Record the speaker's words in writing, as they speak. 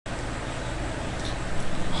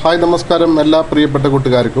Hi നമസ്കാരം എല്ലാ പ്രിയപ്പെട്ട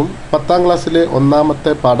കൂട്ടുകാർക്കും 10ാം ക്ലാസ്സിലെ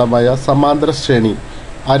ഒന്നാമത്തെ പാഠമായ സമാന്തര ശ്രേണി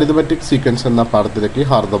അരിത്മെറ്റിക് സീക്വൻസ് എന്ന പാഠത്തിലേക്ക്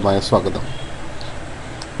ഹാർദമായ സ്വാഗതം.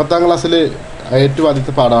 10ാം ക്ലാസ്സിലെ ഏറ്റവും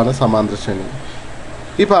ആദ്യത്തെ പാഠമാണ് സമാന്തര ശ്രേണി.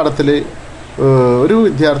 ഈ പാഠത്തിൽ ഒരു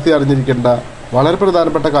വിദ്യാർത്ഥി അറിഞ്ഞിരിക്കേണ്ട വളരെ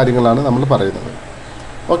പ്രധാനപ്പെട്ട കാര്യങ്ങളാണ് നമ്മൾ പറയുന്നത്.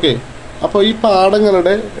 ഓക്കെ, അപ്പോൾ ഈ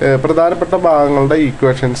പാഠങ്ങളുടെ പ്രധാനപ്പെട്ട ഭാഗങ്ങളുടെ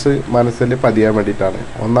ഈക്വേഷൻസ് മനസ്സിൽ പതിയാൻ വേണ്ടിയിട്ടാണ്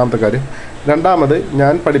ഒന്നാമത്തെ കാര്യം. രണ്ടാമത്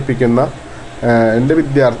ഞാൻ പഠിപ്പിക്കുന്ന എൻ്റെ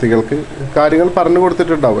വിദ്യാർത്ഥികൾക്ക് കാര്യങ്ങൾ പറഞ്ഞു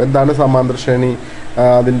കൊടുത്തിട്ടുണ്ടാവും. എന്താണ് സമാന്തര ശ്രേണി,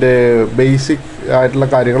 അതിൻ്റെ ബേസിക് ആയിട്ടുള്ള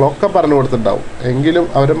കാര്യങ്ങളൊക്കെ പറഞ്ഞു കൊടുത്തിട്ടുണ്ടാവും. എങ്കിലും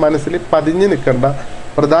അവരുടെ മനസ്സിൽ പതിഞ്ഞു നിൽക്കേണ്ട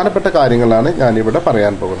പ്രധാനപ്പെട്ട കാര്യങ്ങളാണ് ഞാനിവിടെ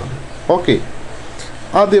പറയാൻ പോകുന്നത്. ഓക്കെ,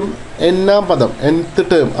 ആദ്യം എന്നാം പദം nth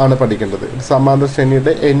ടേം ആണ് പഠിക്കേണ്ടത്. സമാന്തര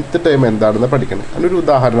ശ്രേണിയുടെ nth ടേം എന്താണെന്ന് പഠിക്കണം. അതിനൊരു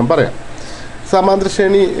ഉദാഹരണം പറയാം. സമാന്തര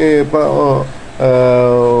ശ്രേണി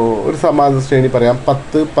ഒരു സമാന്തര ശ്രേണി പറയാം.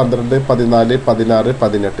 10, 12, 14, 16,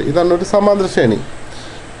 18 ഇതാണ് ഒരു സമാന്തര ശ്രേണി.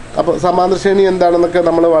 അപ്പോൾ സമാന്തര ശ്രേണി എന്താണെന്നൊക്കെ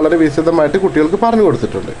നമ്മൾ വളരെ വിശദമായിട്ട് കുട്ടികൾക്ക് പറഞ്ഞു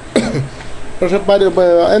കൊടുത്തിട്ടുണ്ട്. പക്ഷെ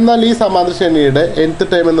എന്നാൽ ഈ സമാന്തര ശ്രേണിയുടെ nth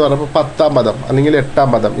ടേം എന്ന് പറയുമ്പോൾ 10ാം പദം അല്ലെങ്കിൽ 8ാം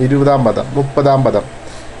പദം, 20ാം പദം, 30ാം പദം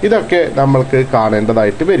ഇതൊക്കെ നമ്മൾക്ക്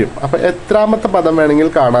കാണേണ്ടതായിട്ട് വരും. അപ്പോൾ എത്രാമത്തെ പദം വേണമെങ്കിൽ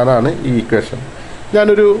കാണാനാണ് ഈ ഇക്വേഷൻ.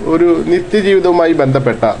 ഞാനൊരു നിത്യജീവിതവുമായി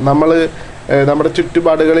ബന്ധപ്പെട്ട നമ്മുടെ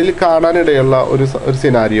ചുറ്റുപാടുകളിൽ കാണാനിടയുള്ള ഒരു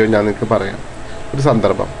സിനാരിയോ ഞാൻ നിങ്ങൾക്ക് പറയാം. ഒരു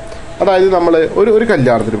സന്ദർഭം, അതായത് നമ്മൾ ഒരു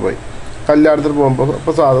കല്യാണത്തിന് പോകുമ്പോൾ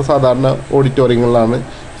ഇപ്പോൾ സാധാരണ ഓഡിറ്റോറിയങ്ങളിലാണ്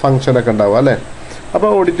ഫംഗ്ഷനൊക്കെ ഉണ്ടാവുക അല്ലേ. അപ്പോൾ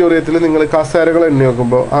ഓഡിറ്റോറിയത്തിൽ നിങ്ങൾ കസേരകൾ എണ്ണി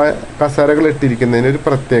നോക്കുമ്പോൾ ആ കസേരകൾ ഇട്ടിരിക്കുന്നതിന് ഒരു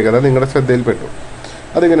പ്രത്യേകത നിങ്ങളുടെ ശ്രദ്ധയിൽപ്പെട്ടു.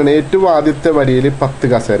 അതിങ്ങനെയാണ്. ഏറ്റവും ആദ്യത്തെ വരിയിൽ 10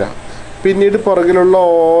 കസേര, പിന്നീട് പുറകിലുള്ള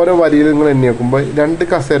ഓരോ വരിയിൽ നിങ്ങൾ എണ്ണി നോക്കുമ്പോൾ 2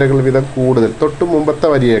 കസേരകൾ വീതം കൂടുതൽ, തൊട്ട് മുമ്പത്തെ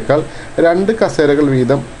വരിയേക്കാൾ 2 കസേരകൾ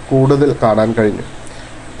വീതം കൂടുതൽ കാണാൻ കഴിഞ്ഞു.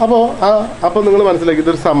 അപ്പോൾ നിങ്ങൾ മനസ്സിലാക്കി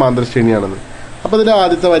ഇതൊരു സമാന്തര ശ്രേണിയാണെന്ന്. അപ്പോൾ ഇതിൻ്റെ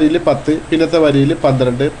ആദ്യത്തെ വരിയിൽ 10, പിന്നത്തെ വരിയിൽ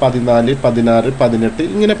 12, 14, 16, 18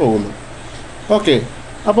 ഇങ്ങനെ പോകുന്നു. ഓക്കെ,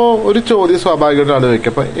 അപ്പോൾ ഒരു ചോദ്യം സ്വാഭാവികമായിട്ട് ആൾ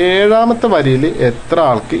വയ്ക്കുക. അപ്പോൾ 7ാമത്തെ വരിയിൽ എത്ര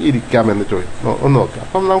ആൾക്ക് ഇരിക്കാമെന്ന് ഒന്ന് നോക്കാം.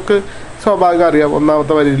 അപ്പം നമുക്ക് സ്വാഭാവികം അറിയാം.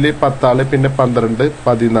 ഒന്നാമത്തെ വരിയിൽ 10 ആൾ, പിന്നെ 12,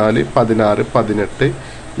 14, 16, 18,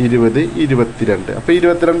 20, 22. അപ്പോൾ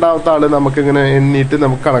 22ാമത്തെ ആൾ നമുക്കിങ്ങനെ എണ്ണീട്ട്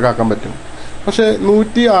നമുക്ക് കണക്കാക്കാൻ പറ്റും. പക്ഷേ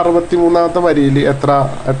 163ാമത്തെ വരിയിൽ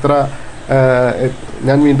എത്ര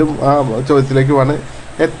ഞാൻ വീണ്ടും ആ ചോദ്യത്തിലേക്ക് പോവാണ്.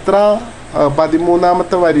 എത്ര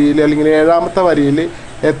 13ാമത്തെ വരിയിൽ അല്ലെങ്കിൽ 7ാമത്തെ വരിയിൽ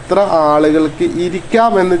എത്ര ആളുകൾക്ക്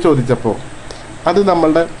ഇരിക്കാമെന്ന് ചോദിച്ചപ്പോൾ അത്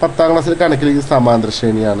നമ്മളുടെ 10ാം ക്ലാസ്സിൽ കണക്കിലേക്ക് സമാന്തര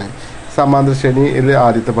ശ്രേണിയാണ്. സമാന്തര ശ്രേണിയിൽ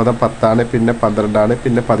ആദ്യത്തെ പദം 10 ആണ്, പിന്നെ 12 ആണ്,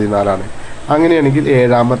 പിന്നെ 14 ആണ്. അങ്ങനെയാണെങ്കിൽ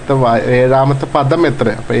ഏഴാമത്തെ പദം എത്ര?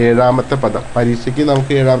 അപ്പോൾ 7ാമത്തെ പദം പരീക്ഷയ്ക്ക്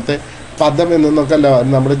നമുക്ക് 7ാമത്തെ പദം എന്നൊക്കെ അല്ല,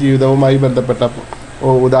 നമ്മുടെ ജീവിതവുമായി ബന്ധപ്പെട്ട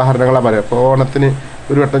ഉദാഹരണങ്ങളാണ് പറയാം. അപ്പോൾ ഓണത്തിന്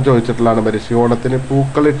ഒരു വട്ടം ചോദിച്ചിട്ടുള്ളതാണ് പരീക്ഷ. ഓണത്തിന്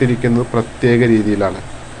പൂക്കൾ ഇട്ടിരിക്കുന്നത് പ്രത്യേക രീതിയിലാണ്,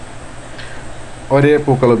 ഒരേ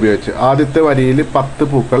പൂക്കൾ ഉപയോഗിച്ച്. ആദ്യത്തെ വരിയിൽ 10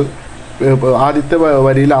 പൂക്കൾ, ആദ്യത്തെ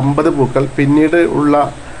വരിയിൽ 50 പൂക്കൾ, പിന്നീട് ഉള്ള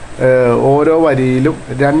ഓരോ വരിയിലും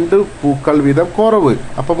 2 പൂക്കൾ വീതം കുറവ്.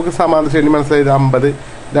 അപ്പോൾ നമുക്ക് സമാന്തര ശ്രേണി മനസ്സിലായത് 50,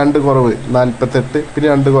 2 കുറവ് 48, പിന്നെ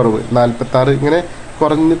 2 കുറവ് 46, ഇങ്ങനെ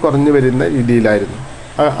കുറഞ്ഞ് വരുന്ന രീതിയിലായിരുന്നു.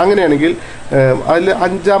 അങ്ങനെയാണെങ്കിൽ അതിൽ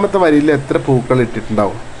 5ാമത്തെ വരിയിൽ എത്ര പൂക്കൾ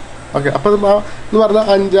ഇട്ടിട്ടുണ്ടാവും? ഓക്കെ, അപ്പോൾ എന്ന് പറഞ്ഞാൽ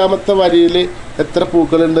 5ാമത്തെ വരിയിൽ എത്ര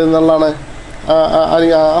പൂക്കളുണ്ട് എന്നുള്ളതാണ്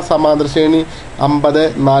ആ സമാന്തര ശ്രേണി. 50,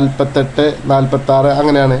 48, 46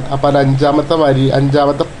 അങ്ങനെയാണ്. അപ്പോൾ അത്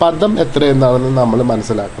 5ാമത്തെ പദം എത്ര എന്നാണെന്ന് നമ്മൾ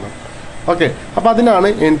മനസ്സിലാക്കണം. ഓക്കെ, അപ്പോൾ അതിനാണ്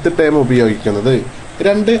nth ടേം ഉപയോഗിക്കുന്നത്.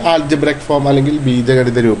 2 ആൽജിബ്രിക് ഫോം അല്ലെങ്കിൽ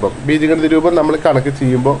ബീജഗണിത രൂപം നമ്മൾ കണക്ക്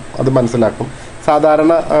ചെയ്യുമ്പോൾ അത് മനസ്സിലാക്കും.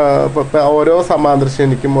 സാധാരണ ഓരോ സമാന്തര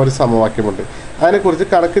ശ്രേണിക്കും ഒരു സമവാക്യമുണ്ട്. അതിനെക്കുറിച്ച്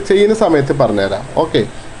കണക്ക് ചെയ്യുന്ന സമയത്ത് പറഞ്ഞുതരാം. ഓക്കെ,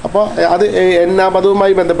 അപ്പോൾ അത് എന്നാം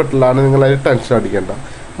പദവുമായി ബന്ധപ്പെട്ടുള്ളതാണ്, നിങ്ങളതിൽ ടെൻഷൻ അടിക്കേണ്ട.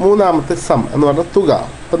 3ാമത്തെ സം എന്ന് പറഞ്ഞ തുക.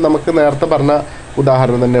 ഇപ്പം നമുക്ക് നേരത്തെ പറഞ്ഞ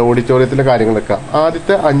ഉദാഹരണം തന്നെ ഓഡിറ്റോറിയത്തിലെ കാര്യങ്ങളൊക്കെ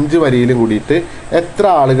ആദ്യത്തെ 5 വരിയിലും കൂടിയിട്ട് എത്ര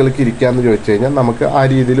ആളുകൾക്ക് ഇരിക്കാമെന്ന് ചോദിച്ചു കഴിഞ്ഞാൽ നമുക്ക് ആ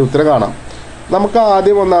രീതിയിൽ ഉത്തരം കാണാം. നമുക്ക്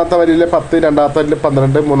ആദ്യം 1ാമത്തെ വരിയിലെ 10, 2ാമത്തെ വരിയിലെ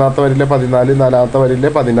 12, 3ാമത്തെ വരിയിലെ 14, 4ാമത്തെ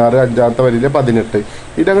വരിയിലെ 16, 5ാമത്തെ വരിയിലെ 18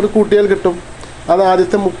 ഇതങ്ങോട്ട് കൂട്ടിയാൽ കിട്ടും. അത്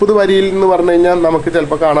ആദ്യത്തെ 30 വരിയിൽ എന്ന് പറഞ്ഞു കഴിഞ്ഞാൽ നമുക്ക്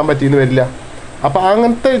ചിലപ്പോൾ കാണാൻ പറ്റിയെന്ന് വരില്ല. അപ്പോൾ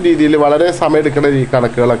അങ്ങനത്തെ രീതിയിൽ വളരെ സമയമെടുക്കേണ്ട ഈ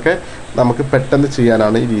കണക്കുകളൊക്കെ നമുക്ക് പെട്ടെന്ന്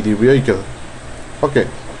ചെയ്യാനാണ് ഈ രീതി ഉപയോഗിക്കുന്നത്. Okay,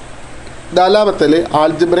 4ാമത്തേൽ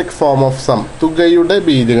algebraic form of some, തുകയുടെ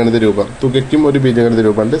ബീജഗണിത രൂപം. തുകയ്ക്കും ഒരു ബീജഗണിത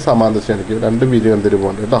രൂപമുണ്ട്, സമാന്തര ശ്രേണിക്കും 2 ബീജഗണിത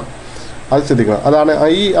രൂപമുണ്ട് കേട്ടോ. അത് ശ്രദ്ധിക്കണം. അതാണ്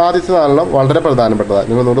ഈ ആദ്യത്തെ 4 വളരെ പ്രധാനപ്പെട്ടതാണ്.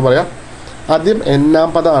 നിങ്ങളൊന്നുകൂടി പറയാം. ആദ്യം എന്നാം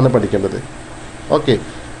പദമാണ് പഠിക്കേണ്ടത്. ഓക്കെ,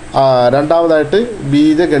 രണ്ടാമതായിട്ട്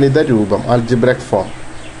ബീജഗണിത രൂപം ആൽജിബ്രിക് ഫോം.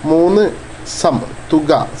 3 സം,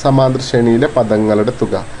 തുക, സമാന്തര ശ്രേണിയിലെ പദങ്ങളുടെ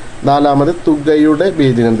തുക. 4ാമത് തുകയുടെ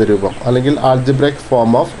ബീജഗണിത രൂപം അല്ലെങ്കിൽ algebraic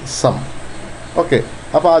form of some. Okay,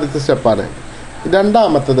 അപ്പോൾ ആദ്യത്തെ സ്റ്റെപ്പാണ്.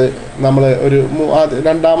 രണ്ടാമത്തത് നമ്മൾ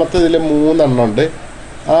രണ്ടാമത്തതിൽ 3 എണ്ണം ഉണ്ട്.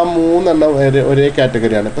 ആ മൂന്നെണ്ണം ഒരേ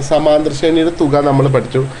കാറ്റഗറിയാണ്. ഇപ്പോൾ സമാന്തര ശ്രേണിയുടെ തുക നമ്മൾ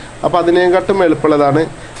പഠിച്ചു. അപ്പോൾ അതിനേക്കാട്ടും എളുപ്പമുള്ളതാണ്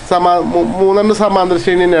മൂന്നെണ്ണം സമാന്തര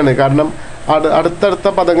ശ്രേണി തന്നെയാണ്. കാരണം അടുത്തടുത്ത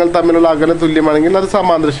പദങ്ങൾ തമ്മിലുള്ള അകലം തുല്യമാണെങ്കിൽ അത്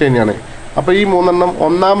സമാന്തര ശ്രേണിയാണ്. അപ്പോൾ ഈ മൂന്നെണ്ണം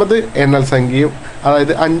ഒന്നാമത് എണ്ണൽ സംഖ്യയും,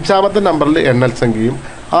 അതായത് 5ാമത്തെ നമ്പറിൽ എണ്ണൽ സംഖ്യയും,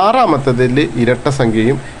 6ാമത്തതിൽ ഇരട്ട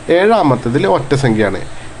സംഖ്യയും, 7ാമത്തതിൽ ഒറ്റ സംഖ്യയാണ്.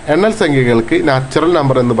 എണ്ണൽ സംഖ്യകൾക്ക് നാച്ചുറൽ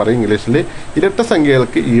നമ്പർ എന്ന് പറയും ഇംഗ്ലീഷിൽ, ഇരട്ട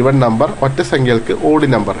സംഖ്യകൾക്ക് ഈവൻ നമ്പർ, ഒറ്റ സംഖ്യകൾക്ക് ഓഡ്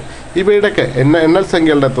നമ്പർ. ഇവയുടെയൊക്കെ എണ്ണൽ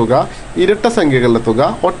സംഖ്യകളുടെ തുക, ഇരട്ട സംഖ്യകളുടെ തുക,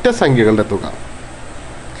 ഒറ്റ സംഖ്യകളുടെ തുക,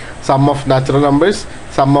 some of natural numbers,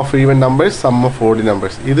 some of even numbers, some of odd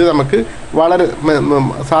numbers. ഇത് നമുക്ക് വളരെ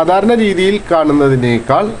സാധാരണ രീതിയിൽ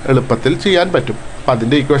കാണുന്നതിനേക്കാൾ എളുപ്പത്തിൽ ചെയ്യാൻ പറ്റും. അപ്പം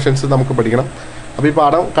അതിൻ്റെ ഇക്വേഷൻസ് നമുക്ക് പഠിക്കണം. അപ്പോൾ ഈ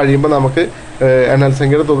പാഠം കഴിയുമ്പോൾ നമുക്ക് എണ്ണൽ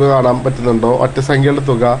സംഖ്യയുടെ തുക കാണാൻ പറ്റുന്നുണ്ടോ, ഒറ്റ സംഖ്യയുടെ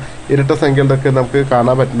തുക, ഇരട്ട സംഖ്യയുടെ ഒക്കെ നമുക്ക്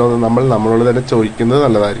കാണാൻ പറ്റുന്നോ എന്ന് നമ്മളോട് തന്നെ ചോദിക്കുന്നത്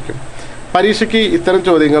നല്ലതായിരിക്കും. പരീക്ഷയ്ക്ക് ഇത്തരം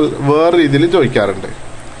ചോദ്യങ്ങൾ വേറെ രീതിയിൽ ചോദിക്കാറുണ്ട്.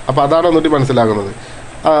 അപ്പോൾ അതാണ് ഒന്നുകൂടി മനസ്സിലാകുന്നത്.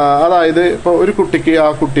 അതായത് ഇപ്പോൾ ഒരു കുട്ടിക്ക് ആ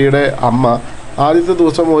കുട്ടിയുടെ അമ്മ ആദ്യത്തെ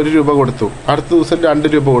ദിവസം 1 രൂപ കൊടുത്തു, അടുത്ത ദിവസം 2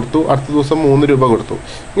 രൂപ കൊടുത്തു, അടുത്ത ദിവസം 3 രൂപ കൊടുത്തു.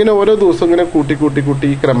 ഇങ്ങനെ ഓരോ ദിവസം ഇങ്ങനെ കൂട്ടി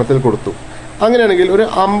ഈ ക്രമത്തിൽ കൊടുത്തു. അങ്ങനെയാണെങ്കിൽ ഒരു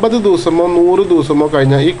 50 ദിവസമോ 100 ദിവസമോ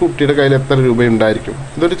കഴിഞ്ഞാൽ ഈ കുട്ടിയുടെ കയ്യിൽ എത്ര രൂപയുണ്ടായിരിക്കും?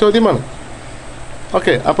 ഇതൊരു ചോദ്യമാണ്.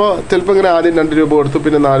 ഓക്കെ, അപ്പോൾ ചിലപ്പോൾ ഇങ്ങനെ ആദ്യം 2 രൂപ കൊടുത്തു,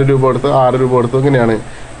 പിന്നെ 4 രൂപ കൊടുത്തു, 6 രൂപ കൊടുത്തു, ഇങ്ങനെയാണ്.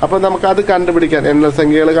 അപ്പോൾ നമുക്കത് കണ്ടുപിടിക്കാൻ, എണ്ണൽ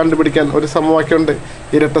സംഖ്യകൾ കണ്ടുപിടിക്കാൻ ഒരു സമവാക്യമുണ്ട്,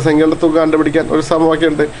 ഇരട്ട സംഖ്യകളുടെ തുക കണ്ടുപിടിക്കാൻ ഒരു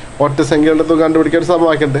സമവാക്യമുണ്ട്, ഒറ്റ സംഖ്യകളുടെ തുക കണ്ടുപിടിക്കാൻ ഒരു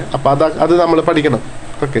സമവാക്യമുണ്ട്. അപ്പോൾ അത് നമ്മൾ പഠിക്കണം.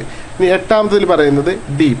 ഓക്കെ, ഇനി 8ാമതിൽ പറയുന്നത്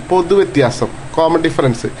ഡി, പൊതുവ്യത്യാസം, കോമൺ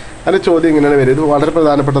ഡിഫറൻസ്. അതിൻ്റെ ചോദ്യം ഇങ്ങനെയാണ് വരും. ഇത് വളരെ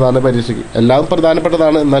പ്രധാനപ്പെട്ടതാണ് പരീക്ഷയ്ക്ക്. എല്ലാം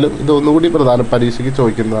പ്രധാനപ്പെട്ടതാണ്, എന്നാലും ഇത് ഒന്നുകൂടി പരീക്ഷയ്ക്ക്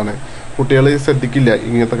ചോദിക്കുന്നതാണ്. കുട്ടികൾ ശ്രദ്ധിക്കില്ല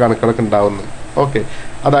ഇങ്ങനത്തെ കണക്കുകളൊക്കെ ഉണ്ടാവുന്നത്. ഓക്കെ,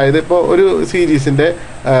 അതായത് ഇപ്പോൾ ഒരു സീരീസിൻ്റെ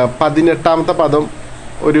 18ാമത്തെ പദം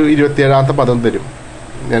ഒരു 27ാമത്തെ പദം തരും.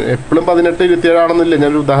 ഞാൻ എപ്പോഴും 18, 27 ആണെന്നില്ല,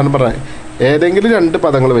 ഞാനൊരു ഉദാഹരണം പറയാം. ഏതെങ്കിലും 2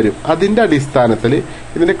 പദങ്ങൾ വരും. അതിൻ്റെ അടിസ്ഥാനത്തിൽ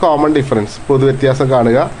ഇതിൻ്റെ കോമൺ ഡിഫറൻസ്, പൊതുവ്യത്യാസം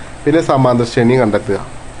കാണുക, പിന്നെ സമാന്തര ശ്രേണി കണ്ടെത്തുക.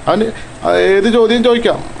 അതിന് ഏത് ചോദ്യം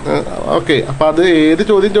ചോദിക്കാം. ഓക്കെ, അപ്പോൾ അത് ഏത്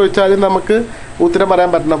ചോദ്യം ചോദിച്ചാലും നമുക്ക് ഉത്തരം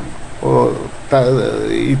പറയാൻ പറ്റണം.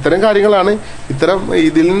 ഇത്തരം കാര്യങ്ങളാണ്,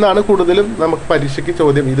 ഇതിൽ നിന്നാണ് കൂടുതലും നമുക്ക് പരീക്ഷയ്ക്ക്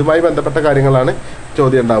ചോദ്യം, ഇതുമായി ബന്ധപ്പെട്ട കാര്യങ്ങളാണ്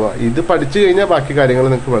ചോദ്യം ഉണ്ടാവുക. ഇത് പഠിച്ചു കഴിഞ്ഞാൽ ബാക്കി കാര്യങ്ങൾ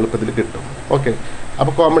നിങ്ങൾക്ക് എളുപ്പത്തിൽ കിട്ടും. ഓക്കെ,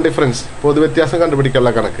 അപ്പോൾ കോമൺ ഡിഫറൻസ്, പൊതുവ്യത്യാസം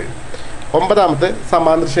കണ്ടുപിടിക്കാനുള്ള കണക്ക്. 9ാമത്തെ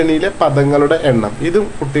സമാന്തര ശ്രേണിയിലെ പദങ്ങളുടെ എണ്ണം. ഇതും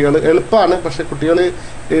കുട്ടികൾ എളുപ്പമാണ്, പക്ഷെ കുട്ടികൾ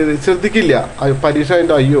ശ്രദ്ധിക്കില്ല. പരീക്ഷ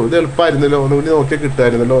അതിൻ്റെ അയ്യോ ഇത് എളുപ്പമായിരുന്നല്ലോ, ഒന്നുകൂടി നോക്കിയാൽ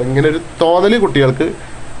കിട്ടുമായിരുന്നല്ലോ, ഇങ്ങനെ ഒരു തോന്നൽ കുട്ടികൾക്ക്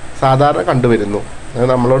സാധാരണ കണ്ടുവരുന്നു.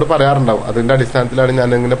 നമ്മളോട് പറയാറുണ്ടാവും. അതിൻ്റെ അടിസ്ഥാനത്തിലാണ് ഞാൻ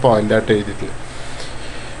ഇങ്ങനെ പോയിന്റായിട്ട് എഴുതിയിട്ടുള്ളത്.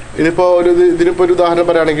 ഇതിപ്പോൾ ഇതിനിപ്പോൾ ഒരു ഉദാഹരണം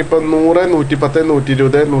പറയുകയാണെങ്കിൽ ഇപ്പോൾ 100, 110,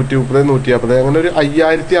 120, 130, 150 അങ്ങനെ ഒരു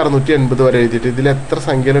 5680 വരെ എഴുതിയിട്ട് ഇതിൽ എത്ര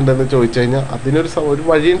സംഖ്യകളുണ്ടെന്ന് ചോദിച്ചു കഴിഞ്ഞാൽ അതിനൊരു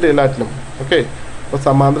വഴിയുണ്ട് എല്ലാറ്റിനും. ഓക്കെ, അപ്പോൾ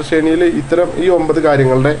സമാന്തര ശ്രേണിയിൽ ഈ 9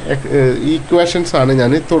 കാര്യങ്ങളുടെ ഈക്വേഷൻസ് ആണ്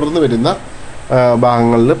ഞാൻ തുടർന്ന് വരുന്ന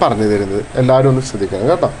ഭാഗങ്ങളിൽ പറഞ്ഞു തരുന്നത്. എല്ലാവരും ഒന്ന് ശ്രദ്ധിക്കണം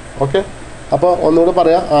കേട്ടോ. ഓക്കെ, അപ്പോൾ ഒന്നുകൂടെ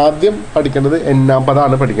പറയാം. ആദ്യം പഠിക്കേണ്ടത് n-ാം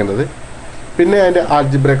പദമാണ് പഠിക്കേണ്ടത്. പിന്നെ അതിൻ്റെ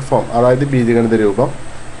ആൽജിബ്രിക് ഫോം, അതായത് ബീജഗണിത രൂപം.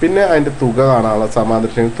 പിന്നെ അതിൻ്റെ തുക കാണാനുള്ള സമാന്തര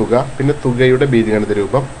ശ്രേണി തുക. പിന്നെ തുകയുടെ ബീജഗണിത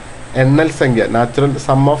രൂപം. എണ്ണൽ സംഖ്യ,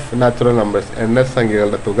 സം ഓഫ് നാച്ചുറൽ നമ്പേഴ്സ്, എണ്ണൽ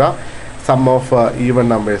സംഖ്യകളുടെ തുക. സം ഓഫ് ഈവൻ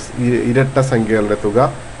നമ്പേഴ്സ്, ഇരട്ട സംഖ്യകളുടെ തുക.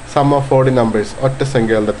 സം ഓഫ് ഓഡ് നമ്പേഴ്സ്, ഒറ്റ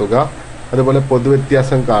സംഖ്യകളുടെ തുക. അതുപോലെ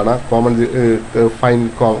പൊതുവ്യത്യാസം കാണാം,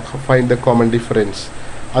 ഫൈൻഡ് ദ കോമൺ ഡിഫറൻസ്.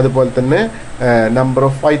 അതുപോലെ തന്നെ number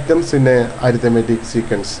of items in A arithmetic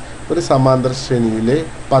sequence, ഒരു സമാന്തര ശ്രേണിയിലെ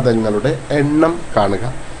പദങ്ങളുടെ എണ്ണം കാണുക.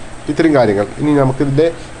 ഇത്രയും കാര്യങ്ങൾ. ഇനി നമുക്കിതിൻ്റെ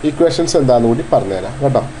ഇക്വേഷൻസ് എന്താണെന്ന് കൂടി പറഞ്ഞുതരാം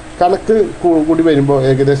കേട്ടോ. കണക്ക് കൂടി വരുമ്പോൾ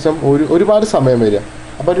ഏകദേശം ഒരുപാട് സമയം വരിക.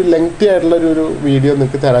 അപ്പോൾ ഒരു ലെങ്തി ആയിട്ടുള്ളൊരു വീഡിയോ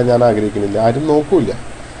നിങ്ങൾക്ക് തരാൻ ഞാൻ ആഗ്രഹിക്കുന്നില്ല. ആരും നോക്കൂല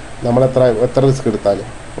നമ്മൾ എത്ര റിസ്ക് എടുത്താലും.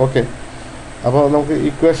 ഓക്കെ, അപ്പോൾ നമുക്ക്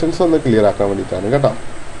ഇക്വേഷൻസ് ഒന്ന് ക്ലിയർ ആക്കാൻ വേണ്ടിയിട്ടാണ് കേട്ടോ.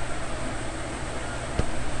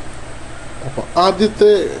 അപ്പോൾ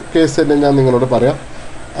ആദ്യത്തെ കേസ് തന്നെ ഞാൻ നിങ്ങളോട് പറയാം.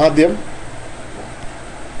 ആദ്യം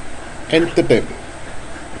nth ടൈം.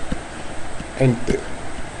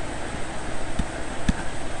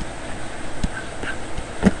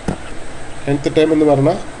 nth ടൈം എന്ന്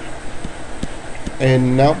പറഞ്ഞാൽ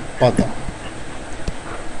n-ാം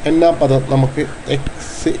പദം നമുക്ക്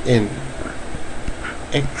xn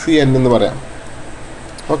എന്ന് പറയാം.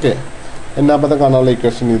 ഓക്കെ, n-ാം പദം കാണാനുള്ള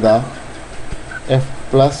ഇക്വേഷൻ ഇതാ, f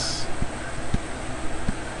plus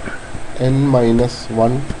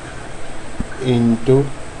n-1 into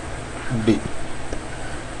D.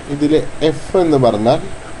 ഇതിൽ എഫ് എന്ന്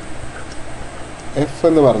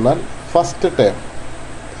പറഞ്ഞാൽ ഫസ്റ്റ് ടേം,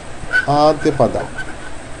 ആദ്യ പദം,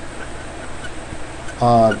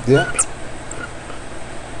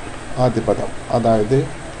 അതായത്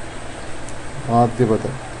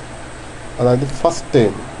ഫസ്റ്റ്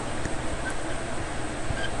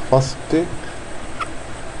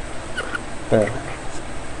ടേം.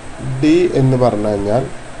 ഡി എന്ന് പറഞ്ഞു കഴിഞ്ഞാൽ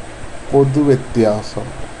പൊതുവ്യത്യാസം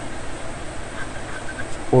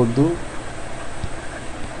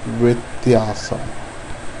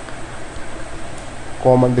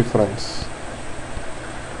കോമൺ ഡിഫറൻസ്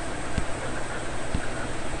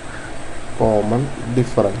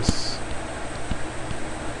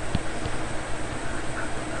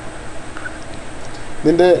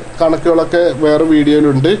ഇതിൻ്റെ കണക്കുകളൊക്കെ വേറെ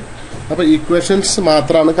വീഡിയോയിലുണ്ട്. അപ്പോൾ ഈക്വേഷൻസ്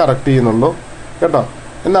മാത്രമാണ് കറക്റ്റ് ചെയ്യുന്നുള്ളൂ കേട്ടോ.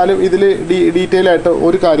 എന്നാലും ഇതിൽ ഡീറ്റെയിൽ ആയിട്ട്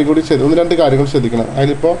ഒരു കാര്യം കൂടി ഒന്ന് രണ്ട് കാര്യങ്ങൾ ശ്രദ്ധിക്കണം.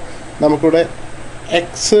 അതിലിപ്പോൾ നമുക്കിവിടെ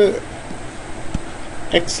എക്സ്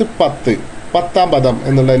 10ാം പദം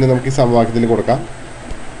എന്നുള്ളതിന് നമുക്ക് ഈ സമവാക്യത്തിൽ കൊടുക്കാം.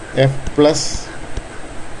 F + 10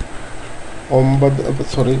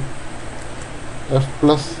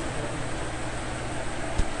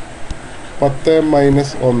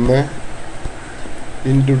 - 1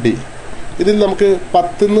 into D. ഇതിൽ നമുക്ക്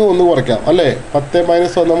 10ന്ന് 1 കുറയ്ക്കാം അല്ലേ? 10 -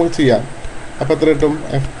 1 നമുക്ക് ചെയ്യാം. അപ്പോൾ എത്ര കിട്ടും?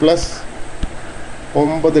 F +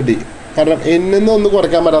 9d. കാരണം n-ന്ന് 1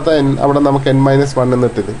 കുറയ്ക്കാൻ പറ്റാത്ത അവിടെ നമുക്ക് n-1 എന്ന്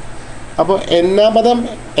ഇട്ടത്. അപ്പോൾ n-ാം പദം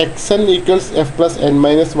xn = F +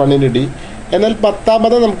 n-1 × d. എന്നാൽ 10ാം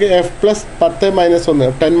പദം നമുക്ക് F + 10 - 1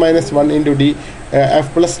 10 - 1 × d F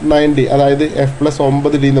 + 9d, അതായത് F +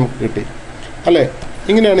 9d നമുക്ക് കിട്ടി അല്ലേ?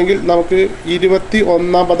 ഇങ്ങനെയാണെങ്കിൽ നമുക്ക്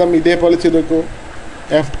 21ാം പദം ഇതേപോലെ ചെയ്ത് നോക്കൂ.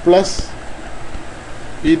 F +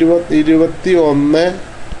 21 -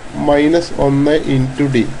 1 ×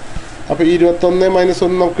 d. അപ്പോൾ 21 -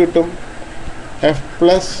 1 നമുക്ക് കിട്ടും F +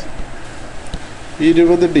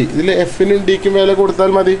 20d. ഇതിൽ എഫിനും ഡിക്കും വില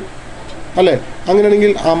കൊടുത്താൽ മതി അല്ലേ?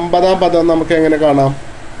 അങ്ങനെയാണെങ്കിൽ 50ാം പദം നമുക്ക് എങ്ങനെ കാണാം?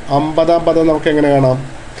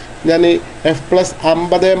 ഞാൻ F +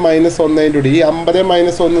 50 - 1 × d. ഈ 50 -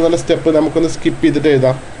 1 എന്നുള്ള സ്റ്റെപ്പ് നമുക്കൊന്ന് സ്കിപ്പ് ചെയ്തിട്ട്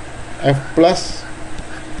എഴുതാം. F +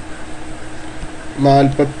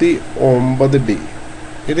 49d.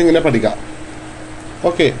 ഇതിങ്ങനെ പഠിക്കാം.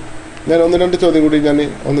 ഓക്കെ, ഞാൻ 1-2 ചോദ്യം കൂടി ഞാൻ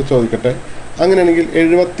ഒന്ന് ചോദിക്കട്ടെ. അങ്ങനെയാണെങ്കിൽ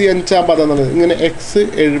 75ാം പദം എന്നുള്ളത് ഇങ്ങനെ എക്സ്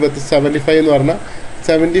 75 എന്ന് പറഞ്ഞാൽ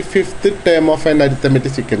 75th term of an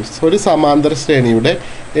arithmetic sequence. ഒരു സമാന്തര ശ്രേണിയുടെ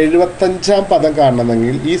 75ാം പദം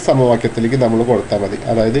കാണണമെങ്കിൽ ഈ സമവാക്യത്തിലേക്ക് നമ്മൾ കൊടുത്താൽ മതി.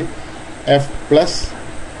 അതായത് F +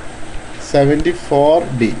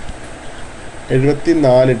 74d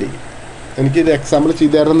 74d. എനിക്കിത് എക്സാമ്പിൾ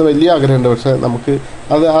ചെയ്തു തരണമെന്ന് വലിയ ആഗ്രഹമുണ്ട്, പക്ഷേ നമുക്ക്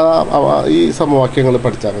അത് ഈ സമവാക്യങ്ങൾ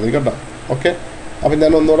പഠിച്ചാൽ മതി കേട്ടോ. ഓക്കെ, അപ്പം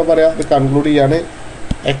ഞാൻ ഒന്നുകൂടെ പറയാം, ഇത് കൺക്ലൂഡ് ചെയ്യാണ്.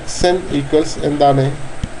 xn = എന്താണ്?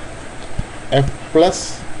 F +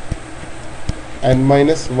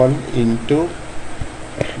 n-1 ×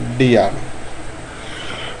 d ആണ്.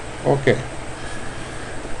 ഓക്കെ,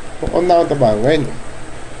 ഒന്നാമത്തെ ഭാഗം കഴിഞ്ഞു.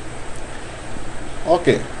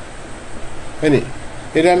 ഓക്കെ, ഇനി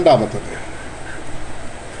രണ്ടാമത്തെ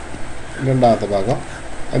ഭാഗം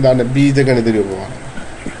എന്താണ്? ബീജഗണിത രൂപമാണ്.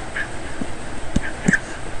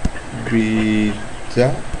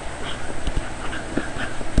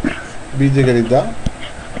 ബീജഗണിത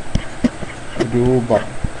രൂപം.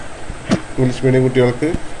 ഇംഗ്ലീഷ് മീഡിയം കുട്ടികൾക്ക്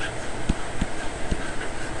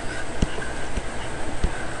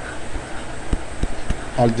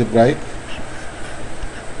ആൾജിബ്രായിക്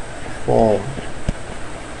ഫോം,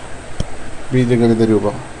 ബീജഗണിത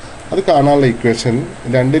രൂപം. അത് കാണാനുള്ള ഇക്വേഷൻ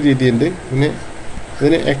 2 രീതിയുണ്ട്.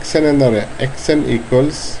 ഇതിന് xn എന്താ പറയുക? xn =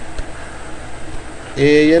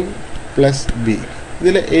 an + b.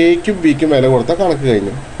 ഇതിൽ എക്കും ബിക്കും വില കൊടുത്താൽ കണക്ക്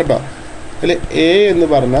കഴിഞ്ഞു കേട്ടോ. ഇതിൽ എ എന്ന്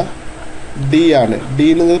പറഞ്ഞാൽ ഡി ആണ്. ഡി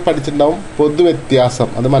നിങ്ങൾ പഠിച്ചിട്ടുണ്ടാവും, പൊതുവ്യത്യാസം,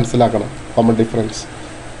 അത് മനസ്സിലാക്കണം, കോമൺ ഡിഫറൻസ്.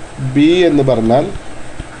 ബി എന്ന് പറഞ്ഞാൽ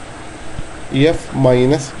F -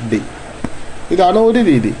 d. ഇതാണ് ഒരു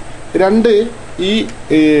രീതി. 2, ഈ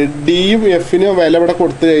ഡിയും എഫിനും വില ഇവിടെ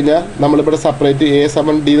കൊടുത്തു കഴിഞ്ഞാൽ നമ്മളിവിടെ സെപ്പറേറ്റ് A =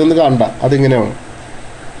 d എന്നൊന്ന് കാണണ്ട. അതിങ്ങനെയാണ്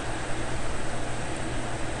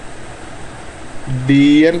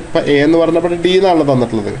dn. ഇപ്പം എ എന്ന് പറഞ്ഞപ്പോൾ d എന്നാണ്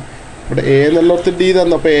തന്നിട്ടുള്ളത്. ഇവിടെ എ എന്നുള്ളടത്ത് d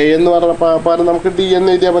തന്നു. അപ്പോൾ എ എന്ന് പറഞ്ഞപ്പോൾ നമുക്ക് d എന്ന്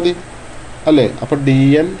എഴുതിയാൽ മതി അല്ലേ? അപ്പോൾ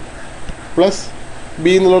dn + b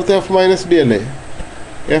എന്നുള്ളടത്ത് F - d അല്ലേ?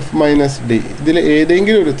 F - d. ഇതിൽ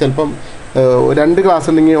ഏതെങ്കിലും ഒരു, ചിലപ്പം 2 ക്ലാസ്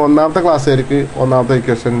ഉണ്ടെങ്കിൽ ഒന്നാമത്തെ ക്ലാസ്സുകാർക്ക് ഒന്നാമത്തെ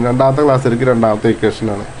ഇക്വേഷൻ, രണ്ടാമത്തെ ക്ലാസ്സുകാർക്ക് രണ്ടാമത്തെ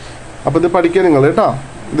ഇക്വേഷനാണ്. അപ്പോൾ ഇത് പഠിക്കുക നിങ്ങൾ കേട്ടോ.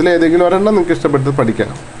 ഇതിലേതെങ്കിലും ഒരെണ്ണം നിങ്ങൾക്ക് ഇഷ്ടപ്പെട്ട്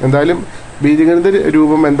പഠിക്കാം. എന്തായാലും ബീജഗണിത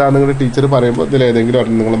രൂപം എന്താണെന്ന് നിങ്ങളുടെ ടീച്ചർ പറയുമ്പോൾ ഇതിലേതെങ്കിലും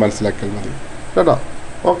ഒരെണ്ണം നിങ്ങൾ മനസ്സിലാക്കിയാൽ മതി കേട്ടോ.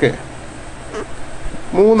 ഓക്കെ,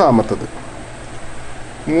 മൂന്നാമത്തത്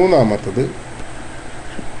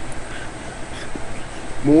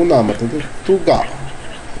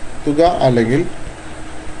തുക അല്ലെങ്കിൽ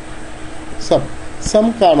സം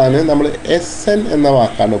കാണാൻ നമ്മൾ SN എന്ന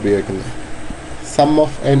വാക്കാണ് ഉപയോഗിക്കുന്നത്. സം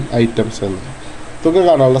ഓഫ് n ഐറ്റംസ് എന്ന്. തുക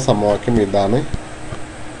കാണാനുള്ള സമവാക്യം ഇതാണ്.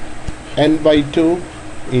 n/2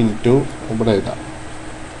 × ഇവിടെ എഴുതാം.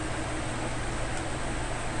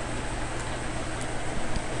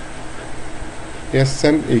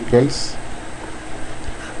 SN =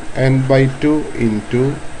 n/2 ×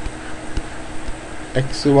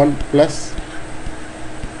 x1 plus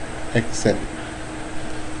xn.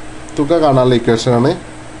 തുക കാണാനുള്ള ഇക്വേഷനാണ്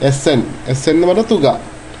SN. SN എന്ന് പറഞ്ഞാൽ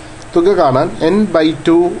തുക കാണാൻ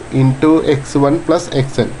n/2 into x1 plus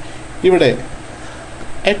xn. ഇവിടെ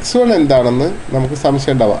x1 എന്താണെന്ന് നമുക്ക്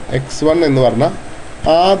സംശയം ഉണ്ടാവാം. x1 എന്ന് പറഞ്ഞാൽ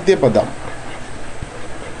ആദ്യ പദം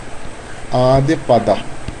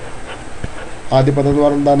എന്ന്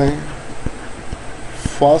പറഞ്ഞാൽ എന്താണ്?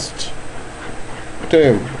 First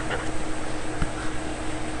term.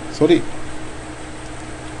 സോറി,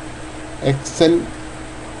 xn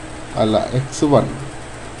അല്ല, x1.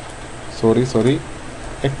 സോറി,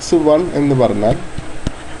 x1 എന്ന് പറഞ്ഞാൽ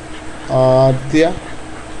ആദ്യ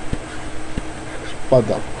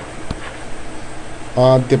പദം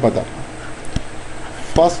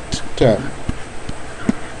ഫസ്റ്റ് ടേം.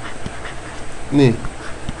 ഇനി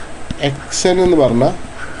xn എന്ന് പറഞ്ഞാൽ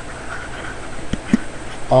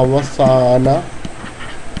അവസാന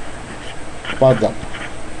പദം,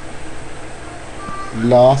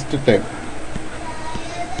 ലാസ്റ്റ് ടേം.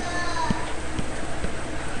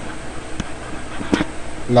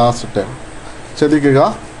 ശ്രദ്ധിക്കുക,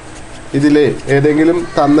 ഇതിൽ ഏതെങ്കിലും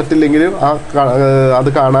തന്നിട്ടില്ലെങ്കിലും അത്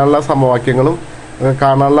കാണാനുള്ള സമവാക്യങ്ങളും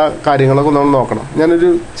കാണാനുള്ള കാര്യങ്ങളൊക്കെ നമ്മൾ നോക്കണം. ഞാനൊരു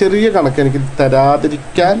ചെറിയ കണക്ക് എനിക്ക്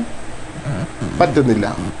തരാതിരിക്കാൻ പറ്റുന്നില്ല.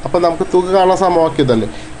 അപ്പം നമുക്ക് തുക കാണാൻ സമവാക്യം ഇതല്ലേ.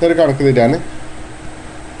 ഇതൊരു കണക്ക് തരാണ്.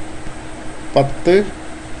 10,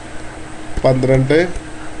 12,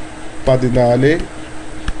 14,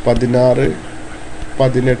 16, 18,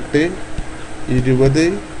 20,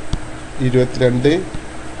 22, 24,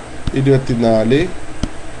 26,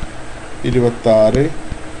 28,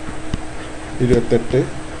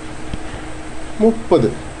 30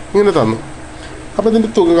 ഇങ്ങനെ തന്നു. അപ്പോൾ ഇതിൻ്റെ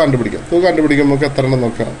തുക കണ്ടുപിടിക്കാം. നമുക്ക് എത്ര എണ്ണം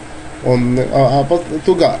നോക്കാം? 1. അപ്പോൾ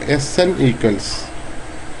തുക SN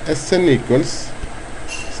ഈക്വൽസ്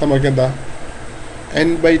സമവാക്യം എന്താ?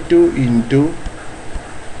 n/2 into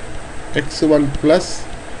x1 plus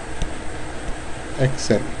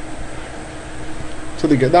xn.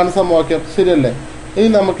 ശ്രദ്ധിക്കുക, ഇതാണ് സമവാക്യം. ശരിയല്ലേ? ഇനി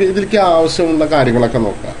നമുക്ക് ഇതിലേക്ക് ആവശ്യമുള്ള കാര്യങ്ങളൊക്കെ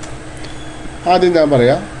നോക്കാം. ആദ്യം ഞാൻ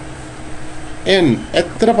പറയാം, n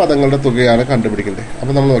എത്ര പദങ്ങളുടെ തുകയാണ് കണ്ടുപിടിക്കേണ്ടത്.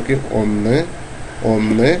 അപ്പം നമ്മൾ നോക്കി 1,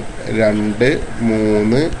 1, 2,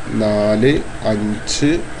 3, 4, 5,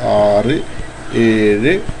 6,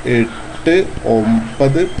 7, 8,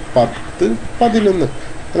 9, 10, 11.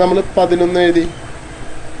 നമ്മൾ 11 എഴുതി.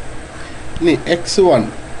 ഇനി x1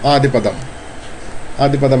 ആദ്യ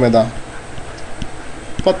പദം ഏതാ?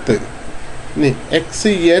 10. ഇനി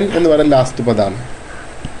xn എന്ന് പറഞ്ഞ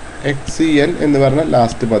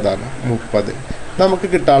ലാസ്റ്റ് പദമാണ്. 30. നമുക്ക്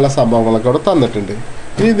കിട്ടാനുള്ള സംഭവങ്ങളൊക്കെ അവിടെ തന്നിട്ടുണ്ട്.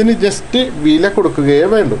 ഇനി ഇതിന് ജസ്റ്റ് വില കൊടുക്കുകയേ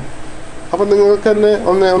വേണ്ടൂ. അപ്പം നിങ്ങൾക്ക് തന്നെ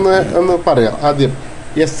ഒന്ന് പറയാം. ആദ്യം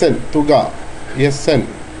SN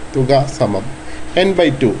തുക സമം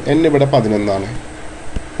n/2. n ഇവിടെ 11 ആണ്.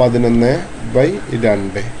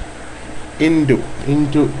 11/2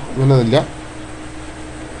 ഇൻറ്റു അങ്ങനെയൊന്നുമില്ല,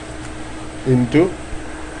 ഇൻറ്റു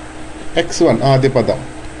x1 ആദ്യ പദം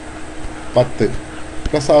 10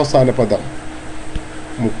 പ്ലസ് അവസാന പദം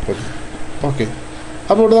 30. ഓക്കെ.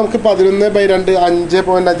 അപ്പോൾ ഇവിടെ നമുക്ക് 11/2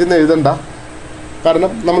 5.5 എന്ന് എഴുതണ്ട,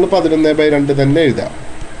 കാരണം നമ്മൾ 11/2 തന്നെ എഴുതാം.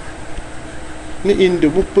 ഇനി ഇൻറ്റു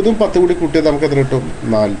 30ഉം 10 കൂടി കൂട്ടിയാൽ നമുക്ക് എത്ര കിട്ടും?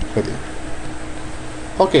 40.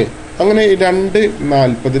 ഓക്കെ. അങ്ങനെ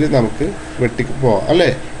 2/40 നമുക്ക് വെട്ടിക്ക് പോവാം അല്ലേ?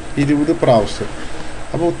 20 പ്രാവശ്യം.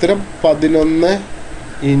 അപ്പോൾ ഉത്തരം 11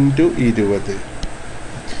 ഇൻറ്റു 20.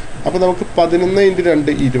 അപ്പോൾ നമുക്ക് 11 ഇൻറ്റു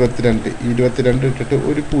 2 22 ഇട്ടിട്ട്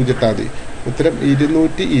ഒരു 0 ഇട്ടാൽ മതി. ഉത്തരം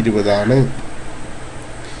 220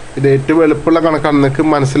 ഇത് ഏറ്റവും എളുപ്പമുള്ള കണക്കാണ്. നിങ്ങൾക്ക്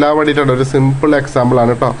മനസ്സിലാവാൻ വേണ്ടിയിട്ടാണ്, ഒരു സിമ്പിൾ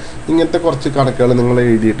എക്സാമ്പിളാണ് കേട്ടോ. ഇങ്ങനത്തെ കുറച്ച് കണക്കുകൾ നിങ്ങൾ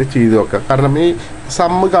എഴുതിയിട്ട് ചെയ്ത് നോക്കുക. കാരണം ഈ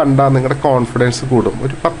സമ്മ് കണ്ടാൽ നിങ്ങളുടെ കോൺഫിഡൻസ് കൂടും.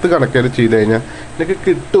 ഒരു 10 കണക്കുകൾ ചെയ്ത് കഴിഞ്ഞാൽ നിങ്ങൾക്ക്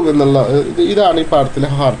കിട്ടും എന്നുള്ള ഇതാണ് ഈ പാഠത്തിലെ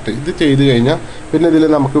ഹാർട്ട്. ഇത് ചെയ്ത് കഴിഞ്ഞാൽ പിന്നെ ഇതിൽ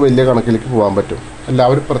നമുക്ക് വലിയ കണക്കിലേക്ക് പോകാൻ പറ്റും.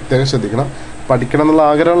 എല്ലാവരും പ്രത്യേകം ശ്രദ്ധിക്കണം. പഠിക്കണം എന്നുള്ള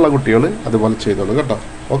ആഗ്രഹമുള്ള കുട്ടികൾ അതുപോലെ ചെയ്തോളൂ കേട്ടോ.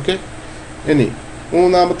 ഓക്കെ. ഇനി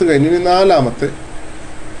 3ാമത്തെ കഴിഞ്ഞു. ഇനി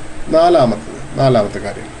നാലാമത്തെ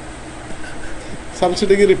കാര്യം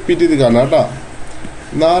സംശയത്തേക്ക് റിപ്പീറ്റ് ചെയ്ത് കാണാം കേട്ടോ.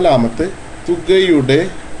 4ാമത്തെ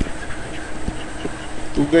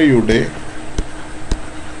തുകയുടെ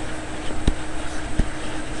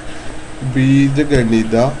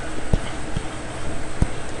ബീജഗണിത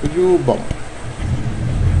രൂപം.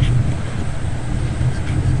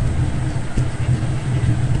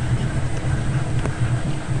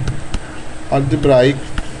 algebraic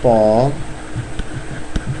form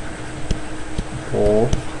of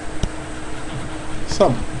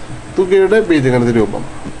sum. തുകയുടെ ബീജഗണിത രൂപം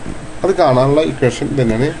അത് കാണാനുള്ള ഇക്വേഷൻ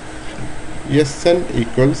തന്നെയാണ്. SN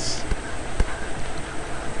equals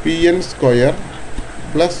PN²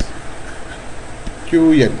 plus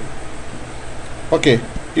QN. Okay.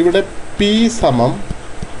 ഇവിടെ പി സമം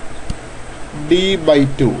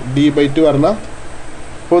d/2. d/2 പറഞ്ഞാൽ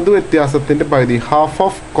പൊതു വ്യത്യാസത്തിൻ്റെ പകുതി, ഹാഫ്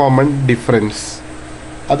ഓഫ് കോമൺ ഡിഫറൻസ്.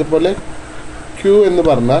 അതുപോലെ ക്യൂ എന്ന്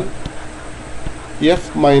പറഞ്ഞാൽ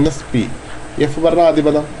എഫ് മൈനസ് പി. എഫ് പറഞ്ഞാൽ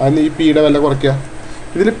ആദ്യപദം, അതിന് ഈ പിയുടെ വില കുറയ്ക്കുക.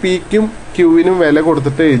 ഇതിൽ പിക്കും ക്യൂവിനും വില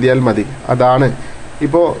കൊടുത്തിട്ട് എഴുതിയാൽ മതി. അതാണ്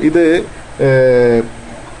ഇപ്പോൾ ഇത്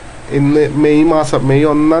ഇന്ന് മെയ്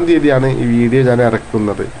 1 തീയതിയാണ് ഈ വീഡിയോ ഞാൻ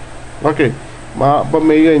ഇറക്കുന്നത്. ഓക്കെ, അപ്പം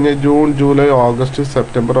മെയ് കഴിഞ്ഞ് June, July, August,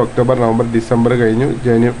 September, October, November, December കഴിഞ്ഞു.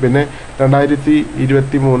 പിന്നെ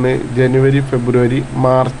 2023 ജനുവരി, ഫെബ്രുവരി,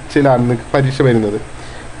 മാർച്ചിലാണ് പരീക്ഷ വരുന്നത്.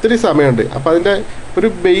 ഇത്തിരി സമയമുണ്ട്. അപ്പോൾ അതിൻ്റെ ഒരു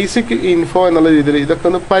ബേസിക് ഇൻഫോ എന്നുള്ള രീതിയിൽ ഇതൊക്കെ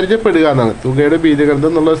ഒന്ന് പരിചയപ്പെടുക എന്നാണ്. തുകയുടെ ബീജഗണിതം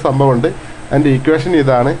എന്നുള്ളൊരു സംഭവമുണ്ട്. അതിൻ്റെ ഈക്വേഷൻ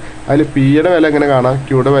ഇതാണ്. അതിൽ പിയുടെ വില എങ്ങനെ കാണാം,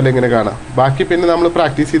 ക്യൂയുടെ വില എങ്ങനെ കാണാം, ബാക്കി പിന്നെ നമ്മൾ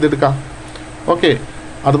പ്രാക്ടീസ് ചെയ്തെടുക്കാം. ഓക്കെ,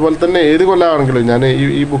 അതുപോലെ തന്നെ ഏത് കൊല്ലമാണെങ്കിലും ഞാൻ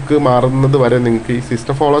ഈ ബുക്ക് മാറുന്നത് വരെ നിങ്ങൾക്ക് ഈ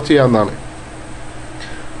സിസ്റ്റം ഫോളോ ചെയ്യാവുന്നതാണ്.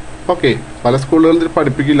 ഓക്കെ, പല സ്കൂളുകളിൽ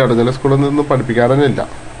പഠിപ്പിക്കില്ല, ചില സ്കൂളിൽ നിന്നും പഠിപ്പിക്കാറന്നില്ല.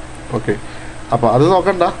 ഓക്കെ, അപ്പോൾ അത്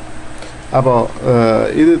നോക്കണ്ട. അപ്പോൾ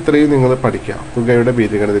ഇത് ഇത്രയും നിങ്ങൾ പഠിക്കുക. തുകയുടെ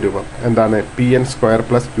ബീജഗണിത രൂപം എന്താണ്? pn²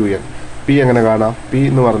 + qn. പി എങ്ങനെ കാണാം? പി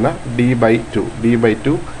എന്ന് പറഞ്ഞാൽ d/2.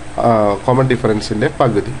 d/2 കോമൺ ഡിഫറൻസിൻ്റെ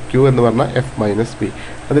പകുതി. ക്യൂ എന്ന് പറഞ്ഞാൽ എഫ് മൈനസ് പി.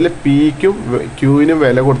 അതിൽ പിക്കും ക്യൂവിനും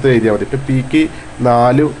വില കൊടുത്ത് എഴുതിയാൽ മതി. ഇപ്പോൾ പിക്ക്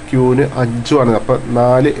 4, ക്യൂവിന് 5 ആണ്. അപ്പോൾ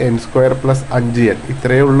 4n² + 5n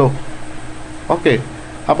ഇത്രയേ ഉള്ളൂ. ഓക്കെ,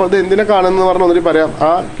 അപ്പോൾ ഇത് എന്തിനെ കാണുന്നത് പറഞ്ഞാൽ ഒന്നിനും പറയാം. ആ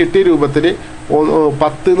കിട്ടിയ രൂപത്തിൽ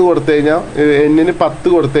 10 എന്ന് കൊടുത്തു കഴിഞ്ഞാൽ, എന്നിന് 10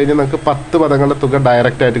 കൊടുത്തു കഴിഞ്ഞാൽ നമുക്ക് 10 പദങ്ങളുടെ തുക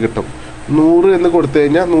ഡയറക്റ്റ് ആയിട്ട് കിട്ടും. 100 എന്ന് കൊടുത്തു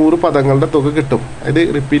കഴിഞ്ഞാൽ 100 പദങ്ങളുടെ തുക കിട്ടും. ഇത്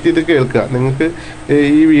റിപ്പീറ്റ് ചെയ്ത് കേൾക്കുക. നിങ്ങൾക്ക്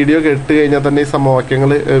ഈ വീഡിയോ കേട്ട് കഴിഞ്ഞാൽ തന്നെ ഈ സമവാക്യങ്ങൾ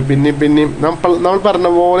പിന്നെയും നമ്മൾ പറഞ്ഞ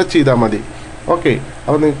പോലെ ചെയ്താൽ മതി. ഓക്കെ,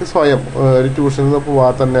 അപ്പോൾ നിങ്ങൾക്ക് സ്വയം ഒരു ട്യൂഷനിൽ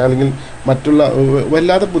പോവാൻ തന്നെ, അല്ലെങ്കിൽ മറ്റുള്ള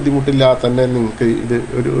വല്ലാതെ ബുദ്ധിമുട്ടില്ലാതെ തന്നെ നിങ്ങൾക്ക് ഇത്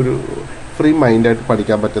ഒരു ഫ്രീ മൈൻഡായിട്ട്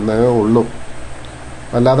പഠിക്കാൻ പറ്റുന്നതേ ഉള്ളൂ.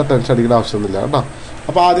 വല്ലാതെ ടെൻഷൻ അടിക്കേണ്ട ആവശ്യമൊന്നുമില്ല കേട്ടോ.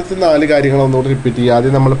 അപ്പോൾ ആദ്യത്തെ 4 കാര്യങ്ങൾ ഒന്നുകൂടി റിപ്പീറ്റ് ചെയ്യുക.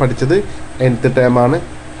 ആദ്യം നമ്മൾ പഠിച്ചത് nth ടേമാണ്.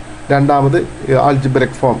 രണ്ടാമത്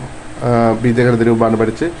ആൾജിബ്രിക് ഫോം ബീജഗണിത രൂപമാണ്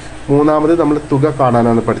പഠിച്ച്. മൂന്നാമത് നമ്മൾ തുക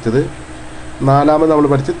കാണാനാണ് പഠിച്ചത്. നാലാമത് നമ്മൾ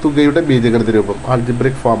പഠിച്ച് തുകയുടെ ബീജഗണിത രൂപം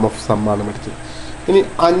ആൾജിബ്രിക് ഫോം ഓഫ് സം ആണ് പഠിച്ചത്. ഇനി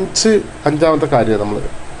അഞ്ചാമത്തെ കാര്യം നമ്മൾ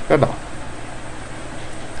കേട്ടോ.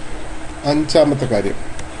 അഞ്ചാമത്തെ കാര്യം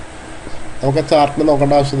നമുക്ക് ചാർട്ടിൽ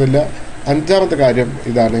നോക്കേണ്ട ആവശ്യമില്ല. അഞ്ചാമത്തെ കാര്യം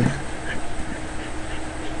ഇതാണ്.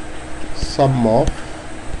 സം ഓഫ്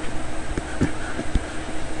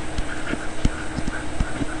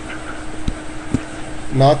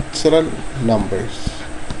നാച്ചുറൽ നമ്പേഴ്സ്,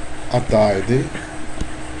 അതായത്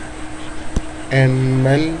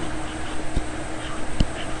എണ്ണൽ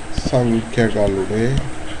സംഖ്യകളുടെ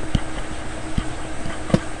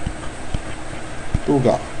തുക.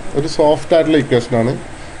 ഒരു സോഫ്റ്റ് ആയിട്ടുള്ള ഇക്വേഷനാണ്.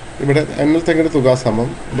 ഇവിടെ എണ്ണൽ സംഖ്യയുടെ തുക സമം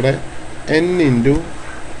ഇവിടെ n ×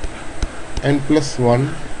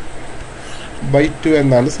 n+1/2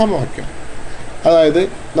 എന്നാണ് സമവാക്യം. അതായത്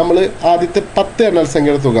നമ്മൾ ആദ്യത്തെ 10 എണ്ണൽ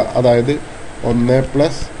സംഖ്യയുടെ തുക, അതായത് 1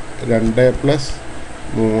 + 2 +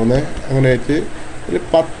 3 അങ്ങനെ ആയിട്ട് ഒരു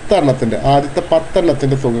 10 എണ്ണത്തിൻ്റെ ആദ്യത്തെ 10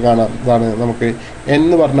 എണ്ണത്തിൻ്റെ തുക കാണാം. ഇതാണ് നമുക്ക് n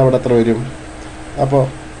എന്ന് പറഞ്ഞാൽ അവിടെ എത്ര വരും? അപ്പോൾ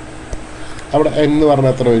അവിടെ n എന്ന്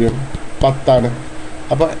പറഞ്ഞാൽ എത്ര വരും? 10 ആണ്.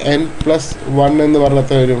 അപ്പോൾ n+1 എന്ന് പറഞ്ഞാൽ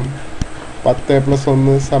എത്ര വരും? 10 +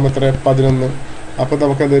 1 സമത്ര 11. അപ്പോൾ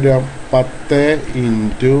നമുക്ക് എന്ത് വരാം? 10 ×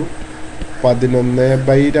 11/2. 10 ×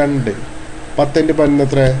 11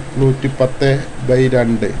 എത്ര?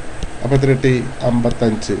 110/2. അപ്പോൾ എത്ര കിട്ടി?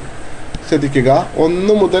 55. ശ്രദ്ധിക്കുക,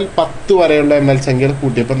 1 മുതൽ 10 വരെയുള്ള എണ്ണൽ സംഖ്യകൾ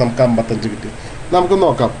കൂട്ടിയപ്പോൾ നമുക്ക് 55 കിട്ടി. നമുക്ക്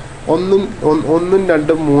നോക്കാം. 1 1 2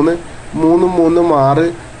 3 3 3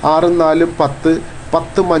 6 6 4 10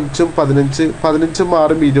 10 5 15 15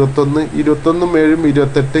 6 21 21 7 28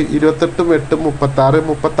 28 8 36 36 9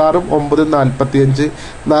 45 45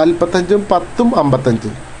 10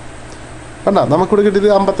 55. കണ്ടാ, നമുക്കിവിടെ കിട്ടിയത്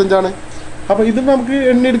 55ആണ്. അപ്പോൾ ഇത് നമുക്ക്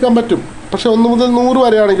എണ്ണിയെടുക്കാൻ പറ്റും. പക്ഷെ 1 മുതൽ 100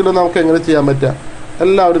 വരെയാണെങ്കിലും നമുക്ക് എങ്ങനെ ചെയ്യാൻ പറ്റുക?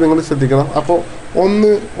 എല്ലാവരും നിങ്ങൾ ശ്രദ്ധിക്കണം. അപ്പോൾ 1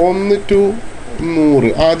 to 100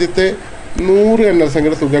 ആദ്യത്തെ 100 എണ്ണൽ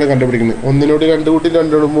സംഖ്യയുടെ തുകയാണ് കണ്ടുപിടിക്കുന്നത്. 1നോട് 2 കൂട്ടി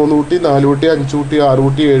 2നോട് 3 കൂട്ടി 4 കൂട്ടി 5 കൂട്ടി 6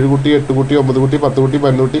 കൂട്ടി 7 കൂട്ടി 8 കൂട്ടി 9 കൂട്ടി 10 കൂട്ടി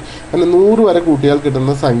 12 കൂട്ടി അങ്ങനെ 100 വരെ കൂട്ടിയാൽ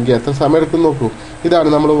കിട്ടുന്ന സംഖ്യ എത്ര സമയം എടുക്കും നോക്കൂ. ഇതാണ്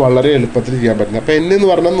നമ്മൾ വളരെ എളുപ്പത്തിൽ ചെയ്യാൻ പറ്റുന്നത്. അപ്പോൾ n എന്ന്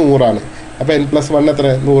പറഞ്ഞാൽ 100 ആണ്. അപ്പോൾ n+1 എത്ര?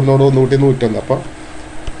 100നോട് 1 കൂട്ടി 101. അപ്പോൾ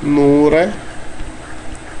 100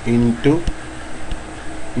 ×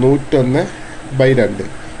 101/2.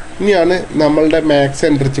 ഇനിയാണ് നമ്മളുടെ മാത്സ്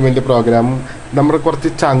എൻറിച്ച്മെൻറ്റ് പ്രോഗ്രാമും നമ്മുടെ കുറച്ച്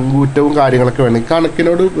ചങ്കൂറ്റവും കാര്യങ്ങളൊക്കെ വേണം.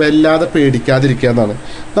 കണക്കിനോട് വല്ലാതെ പേടിക്കാതിരിക്കുക എന്നാണ്.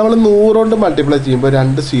 നമ്മൾ 100 കൊണ്ട് മൾട്ടിപ്ലൈ ചെയ്യുമ്പോൾ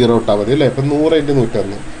 2 0 ഇട്ടാൽ മതി അല്ലേ? അപ്പോൾ 100 ×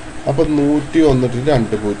 101. അപ്പോൾ 101 ×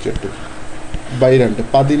 208/2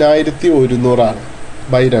 10100 ആണ്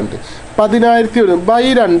 /2. 10,000 ബൈ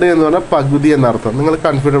 2 എന്ന് പറഞ്ഞാൽ പകുതി എന്നർത്ഥം. നിങ്ങൾ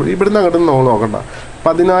കൺഫ്യൂഷൻ ഇവിടുന്ന് അങ്ങോട്ട് നോക്കണ്ട.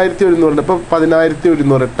 10,100 ഇപ്പോൾ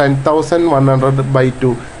 10,100 10,100 ബൈ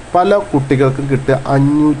 2 പല കുട്ടികൾക്കും കിട്ടുക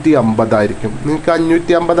 550 ആയിരിക്കും. നിങ്ങൾക്ക്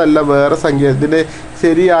 550 അല്ല വേറെ സംഖ്യ ഇതിൻ്റെ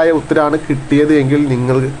ശരിയായ ഉത്തരമാണ് കിട്ടിയത് എങ്കിൽ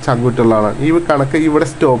നിങ്ങൾ ചങ്കുറ്റുള്ള ആളാണ്. ഈ കണക്ക് ഇവിടെ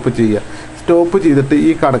സ്റ്റോപ്പ് ചെയ്യുക. സ്റ്റോപ്പ് ചെയ്തിട്ട്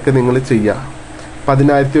ഈ കണക്ക് നിങ്ങൾ ചെയ്യുക.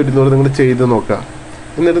 10,100 നിങ്ങൾ ചെയ്ത് നോക്കുക.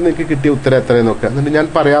 എന്നിട്ട് നിങ്ങൾക്ക് കിട്ടിയ ഉത്തരം എത്രയും നോക്കുക. എന്നിട്ട് ഞാൻ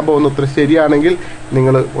പറയാൻ പോകുന്ന ഉത്തരം ശരിയാണെങ്കിൽ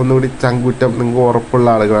നിങ്ങൾ ഒന്നുകൂടി ചങ്കുറ്റം, നിങ്ങൾക്ക് ഉറപ്പുള്ള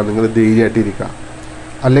ആളുകളാണ്, നിങ്ങൾ ധൈര്യമായിട്ടിരിക്കുക.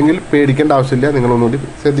 അല്ലെങ്കിൽ പേടിക്കേണ്ട ആവശ്യമില്ല. നിങ്ങളൊന്നുകൂടി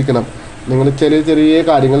ശ്രദ്ധിക്കണം. നിങ്ങൾ ചെറിയ ചെറിയ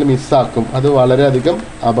കാര്യങ്ങൾ മിസ്സാക്കും. അത് വളരെയധികം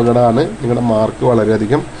അപകടമാണ്. നിങ്ങളുടെ മാർക്ക്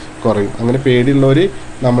വളരെയധികം കുറയും. അങ്ങനെ പേടിയുള്ളവർ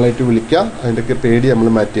നമ്മളായിട്ട് വിളിക്കുക. അതിൻ്റെയൊക്കെ പേടി നമ്മൾ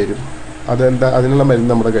മാറ്റി തരും. അതെന്താ, അതിനുള്ള മരുന്ന്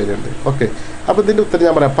നമ്മുടെ കയ്യിലുണ്ട്. ഓക്കെ, അപ്പോൾ ഇതിൻ്റെ ഉത്തരം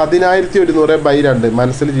ഞാൻ പറയാം. 10,100 ബൈ 2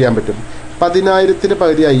 മനസ്സിൽ ചെയ്യാൻ പറ്റും. 10,000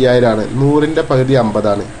 പകുതി 5,000 ആണ്. 100ൻ്റെ പകുതി 50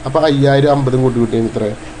 ആണ്. അപ്പോൾ 5,000 50 കൂട്ടി കൂട്ടിയാൽ ഇത്ര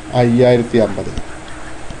 5,050.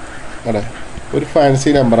 അതെ, ഒരു ഫാൻസി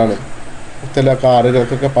നമ്പറാണ്. ചില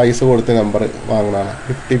കാറുകൾക്കൊക്കെ പൈസ കൊടുത്ത് നമ്പർ വാങ്ങണതാണ്.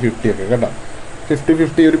 50-50 ഒക്കെ കേട്ടോ.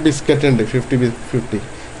 50-50 ഒരു ബിസ്ക്കറ്റ് ഉണ്ട്, 50-50.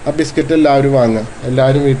 ആ ബിസ്ക്കറ്റ് എല്ലാവരും വാങ്ങുക,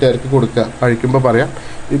 എല്ലാവരും വീട്ടുകാർക്ക് കൊടുക്കുക. കഴിക്കുമ്പോൾ പറയാം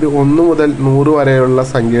ഇത് 1 മുതൽ 100 വരെയുള്ള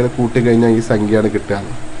സംഖ്യകൾ കൂട്ടിക്കഴിഞ്ഞാൽ ഈ സംഖ്യയാണ്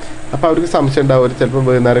കിട്ടുകയാണ്. അപ്പോൾ അവർക്ക് സംശയം ഉണ്ടാവും. അവർ ചിലപ്പോൾ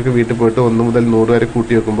വൈകുന്നേരമൊക്കെ വീട്ടിൽ പോയിട്ട് 1 മുതൽ 100 വരെ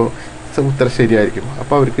കൂട്ടി വെക്കുമ്പോൾ ഉത്തരം ശരിയായിരിക്കും.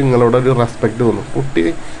 അപ്പോൾ അവർക്ക് നിങ്ങളോടൊരു റെസ്പെക്റ്റ് തോന്നും. കുട്ടി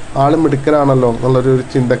ആൾ മിടുക്കനാണല്ലോ എന്നുള്ളൊരു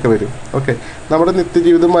ചിന്തയൊക്കെ വരും. ഓക്കെ, നമ്മുടെ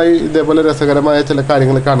നിത്യജീവിതവുമായി ഇതേപോലെ രസകരമായ ചില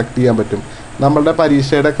കാര്യങ്ങൾ കണക്ട് ചെയ്യാൻ പറ്റും. നമ്മളുടെ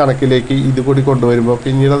പരീക്ഷയുടെ കണക്കിലേക്ക് ഇത് കൂടി കൊണ്ടുവരുമ്പോൾ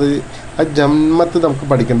പിന്നീട് അത് ആ ജന്മത്ത് നമുക്ക്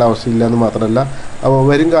പഠിക്കേണ്ട ആവശ്യമില്ല എന്ന് മാത്രമല്ല, അപ്പോൾ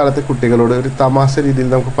വരും കാലത്തെ കുട്ടികളോട് ഒരു തമാശ രീതിയിൽ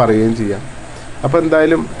നമുക്ക് പറയുകയും ചെയ്യാം. അപ്പോൾ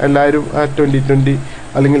എന്തായാലും എല്ലാവരും 20-20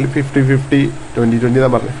 അല്ലെങ്കിൽ 50-50 20-20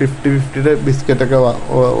 എന്നാണ് പറഞ്ഞത്. 50-50യുടെ ബിസ്ക്കറ്റൊക്കെ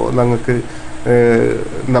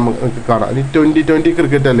നമുക്ക് കാണാം. ഇനി 20-20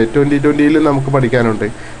 ക്രിക്കറ്റ് അല്ലേ, 20-20യിൽ നമുക്ക് പഠിക്കാനുണ്ട്.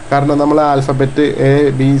 കാരണം നമ്മൾ ആൽഫബറ്റ്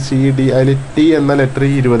ABCD അതിൽ T എന്ന ലെറ്റർ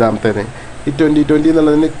 20ാമത്തേനെ, ഈ 20-20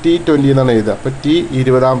 എന്നുള്ളതിന് T20 എന്നാണ് എഴുതുക. അപ്പോൾ T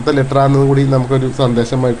 20ാമത്തെ ലെറ്റർ ആണെന്ന് കൂടി നമുക്കൊരു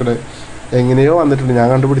സന്ദേശമായിക്കൂടെ എങ്ങനെയോ വന്നിട്ടുണ്ട്. ഞാൻ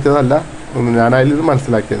കണ്ടുപിടിച്ചതല്ല, ഞാൻ അതിൽ ഇത്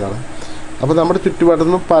മനസ്സിലാക്കിയതാണ്. അപ്പോൾ നമ്മുടെ ചുറ്റുപാടിൽ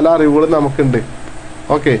നിന്നും പല അറിവുകളും നമുക്കുണ്ട്.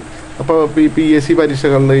 ഓക്കെ, അപ്പോൾ PSC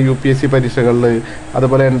പരീക്ഷകളിൽ, UPSC പരീക്ഷകളിൽ,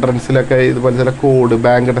 അതുപോലെ എൻട്രൻസിലൊക്കെ ഇതുപോലെ ചില കോഡ്,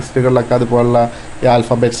 ബാങ്ക് ടെസ്റ്റുകളിലൊക്കെ അതുപോലുള്ള ഈ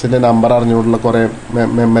ആൽഫബറ്റ്സിൻ്റെ നമ്പർ അറിഞ്ഞുകൊണ്ടുള്ള കുറേ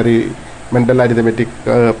മെമ്മറി, മെൻ്റൽ അരിതമെറ്റിക്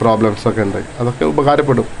പ്രോബ്ലംസൊക്കെ ഉണ്ട്. അതൊക്കെ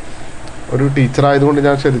ഉപകാരപ്പെടും. ഒരു ടീച്ചറായതുകൊണ്ട്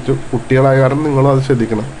ഞാൻ ശ്രദ്ധിച്ചു, കുട്ടികളായ കാരണം നിങ്ങളും അത്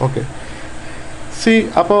ശ്രദ്ധിക്കണം. ഓക്കെ,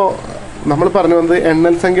 അപ്പോൾ നമ്മൾ പറഞ്ഞു വന്നത്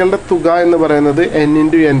എണ്ണൽ സംഖ്യകളുടെ തുക എന്ന് പറയുന്നത്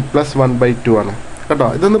n×n+1/2 ആണ് കേട്ടോ.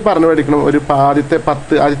 ഇതൊന്ന് പറഞ്ഞു പഠിക്കണം. ഒരു ആദ്യത്തെ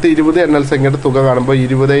 20 എണ്ണൽ സംഖ്യയുടെ തുക കാണുമ്പോൾ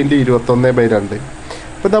 20×21/2.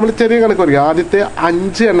 ഇപ്പം നമ്മൾ ചെറിയ കണക്ക് പറയും. ആദ്യത്തെ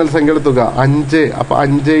 5 എണ്ണൽ സംഖ്യയുടെ തുക 5, അപ്പോൾ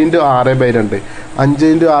 5×6/2.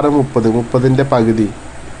 5×6 30, 30ൻ്റെ പകുതി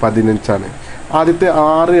 15 ആണ്. ആദ്യത്തെ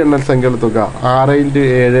 6 എണ്ണൽ സംഖ്യയുടെ തുക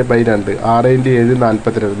 6×7/2. 6×7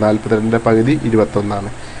 42, 42ൻ്റെ പകുതി 21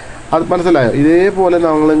 ആണ്. അത് മനസ്സിലായോ? ഇതേപോലെ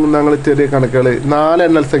ഞങ്ങൾ ചെറിയ കണക്കുകൾ 4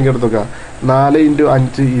 എണ്ണൽ സംഖ്യയുടെ തുക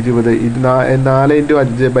 4×5 20,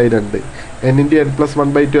 4×5/2.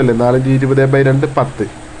 n×n+1/2 അല്ലേ, 4×20/2 10.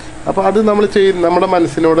 അപ്പോൾ അത് നമ്മൾ നമ്മുടെ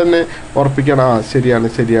മനസ്സിനോട് തന്നെ ഉറപ്പിക്കണം,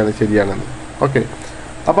 ശരിയാണെന്ന്. ഓക്കെ,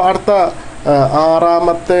 അപ്പോൾ അടുത്ത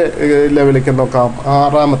 6ാമത്തെ ലെവലിലേക്ക് നോക്കാം.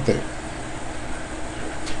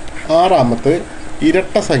 ആറാമത്തെ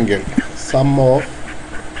ഇരട്ട സംഖ്യകൾ, സം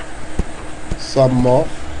ഓഫ്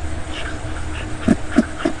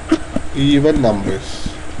ഈവൻ നമ്പേഴ്സ്.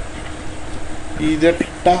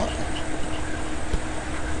 ഇരട്ട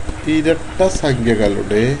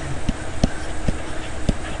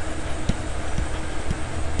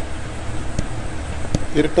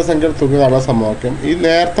സംഖ്യകളുടെ തുക കാണാൻ സമവാക്യം. ഈ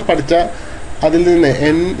നേരത്തെ പഠിച്ച അതിൽ നിന്ന്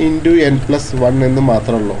n×n+1 എന്ന്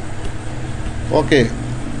മാത്രമേ ഉള്ളൂ. Okay,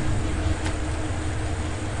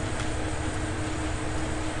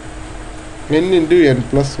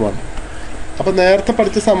 n×n+1. അപ്പോൾ നേരത്തെ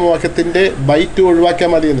പഠിച്ച സമവാക്യത്തിൻ്റെ ബൈ 2 ഒഴിവാക്കിയാൽ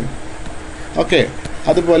മതിയെന്ന്. ഓക്കെ,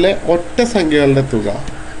 അതുപോലെ ഒറ്റ സംഖ്യകളുടെ തുക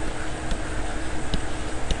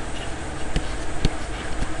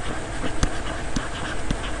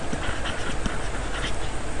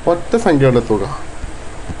ഒറ്റ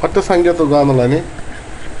സംഖ്യ തുക എന്നുള്ളതിന്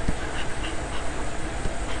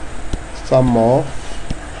സം ഓഫ്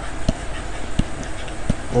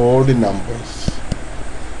ഓഡ് നമ്പേഴ്സ്.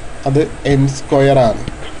 അത് n² ആണ്.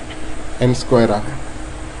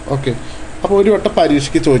 ഓക്കെ, അപ്പോൾ ഒരു വട്ടം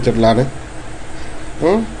പരീക്ഷയ്ക്ക് ചോദിച്ചിട്ടുള്ളതാണ്.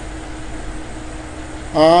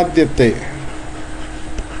 ആദ്യത്തെ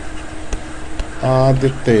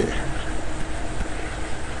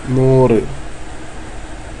 100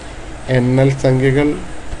 എണ്ണൽ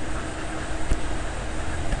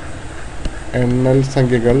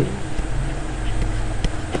സംഖ്യകൾ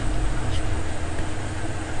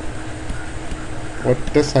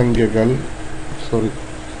ഒറ്റ സംഖ്യകൾ സോറി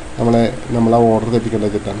നമ്മളെ ഓർഡർ തെറ്റിക്കേണ്ട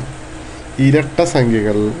വെച്ചിട്ടാണ്. ഇരട്ട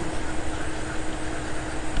സംഖ്യകൾ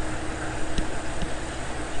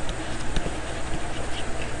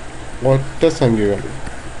ഒറ്റ സംഖ്യകൾ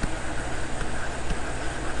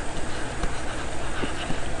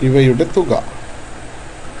ഇവയുടെ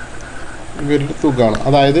തുകയാണ്.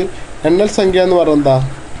 അതായത് എണ്ണൽ സംഖ്യ എന്ന് പറയുന്നത് എന്താ?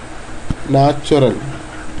 നാച്ചുറൽ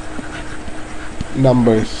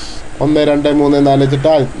നമ്പേഴ്സ് 1 2 3 4 വെച്ചിട്ട്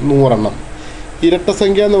 100 എണ്ണം. ഇരട്ട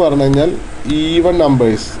സംഖ്യ എന്ന് പറഞ്ഞു കഴിഞ്ഞാൽ ഈവൻ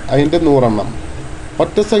നമ്പേഴ്സ്, അതിൻ്റെ 100 എണ്ണം.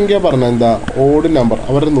 ഒറ്റ സംഖ്യ പറഞ്ഞാൽ എന്താ? ഓഡ് നമ്പർ,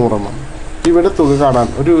 അവരുടെ 100 എണ്ണം. ഇവിടെ തുക കാണാൻ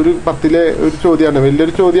ഒരു 10ലെ ഒരു ചോദ്യമാണ്,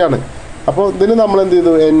 വലിയൊരു ചോദ്യമാണ്. അപ്പോൾ ഇതിന് നമ്മൾ എന്ത്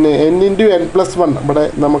ചെയ്തു? n into n+1. ഇവിടെ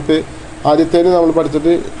നമുക്ക് ആദ്യത്തേന് നമ്മൾ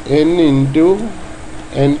പഠിച്ചിട്ട് n ഇൻറ്റു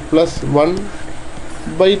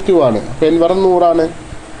n+1/2 ആണ്. അപ്പോൾ n പറഞ്ഞ 100 ആണ്.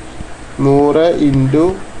 100 ഇൻറ്റു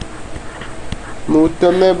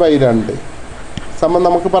 101/2 സമം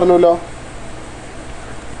നമുക്ക് പറഞ്ഞല്ലോ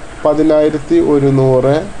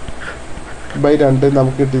 10100/2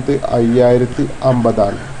 നമുക്ക് കിട്ടിയിട്ട് 5050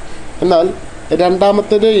 ആണ്. എന്നാൽ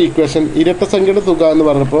രണ്ടാമത്തെ ഈക്വേഷൻ ഇരട്ട സംഖ്യയുടെ തുക എന്ന്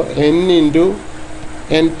പറഞ്ഞപ്പോൾ n ഇൻറ്റു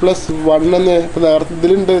n+1 എന്ന് ഇപ്പോൾ നേരത്തെ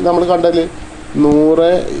ഇതിലുണ്ട്. നമ്മൾ കണ്ടാൽ 100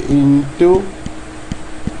 ഇൻറ്റു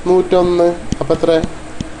 101. അപ്പോൾ എത്ര?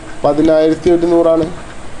 10100 ആണ്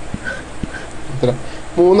ഉത്തരം.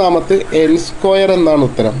 മൂന്നാമത്തെ n² എന്നാണ്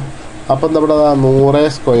ഉത്തരം. അപ്പം നമ്മുടെ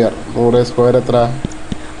 100² എത്ര?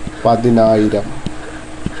 10000.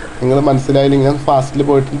 നിങ്ങൾ മനസ്സിലായില്ലെങ്കിൽ ഞാൻ ഫാസ്റ്റിൽ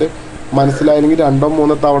പോയിട്ടുണ്ട്, മനസ്സിലായില്ലെങ്കിൽ 2 or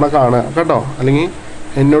 3 തവണ കാണുക കേട്ടോ. അല്ലെങ്കിൽ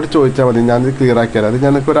എന്നോട് ചോദിച്ചാൽ മതി, ഞാനിത് ക്ലിയർ ആക്കിയാൽ. അത്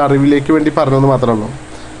ഞാനൊക്കെ ഒരു അറിവിലേക്ക് വേണ്ടി പറഞ്ഞതെന്ന് മാത്രമേ ഉള്ളൂ.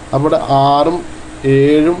 അവിടെ 6ഉം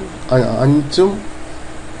 7ഉം 5ഉം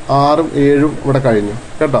 6ഉം 7ഉം ഇവിടെ കഴിഞ്ഞു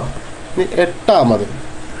കേട്ടോ. ഇനി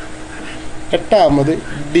എട്ടാമത്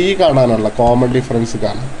ഡി കാണാനുള്ള കോമൺ ഡിഫറൻസ്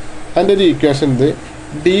കാണാം. അതിൻ്റെ ഒരു ഈക്വേഷൻ ഇത്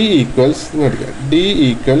D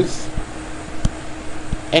equals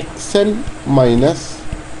xn minus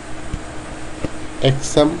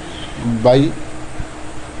xm by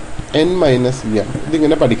n minus n.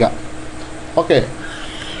 ഇതിങ്ങനെ പഠിക്കാം. ഓക്കെ,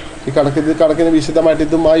 ഈ കണക്കിന് വിശദമായിട്ട്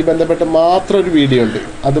ഇതുമായി ബന്ധപ്പെട്ട് മാത്രം ഒരു വീഡിയോ ഉണ്ട്,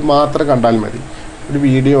 അത് മാത്രം കണ്ടാൽ മതി. ഒരു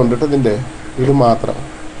വീഡിയോ ഉണ്ട് കേട്ടോ ഇതിൻ്റെ, ഇത് മാത്രം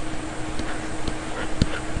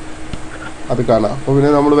അത് കാണാം. അപ്പോൾ പിന്നെ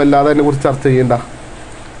നമ്മൾ വല്ലാതെ അതിനെ കുറിച്ച് ചർച്ച ചെയ്യണ്ട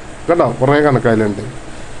കേട്ടോ, കുറേ കണക്കായാലുണ്ട്.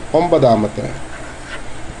 ഒമ്പതാമത്തെ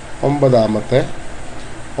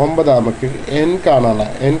n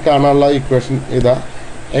കാണാനുള്ള ഇക്വേഷൻ ഇതാ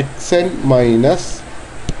xn minus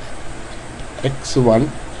x1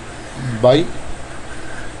 by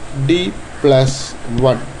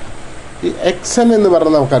d+1. ഈ xn എന്ന്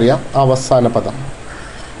പറഞ്ഞാൽ നമുക്കറിയാം അവസാന പദം,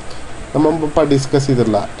 നമ്മൾ ഇപ്പോൾ ഡിസ്കസ്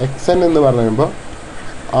ചെയ്തിട്ടില്ല. xn എന്ന് പറയുമ്പോൾ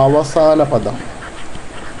അവസാന പദം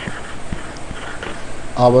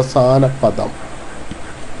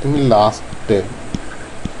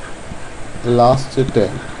ലാസ്റ്റ്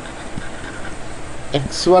ടേം.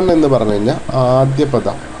 x1 എന്ന് പറഞ്ഞു കഴിഞ്ഞാൽ ആദ്യ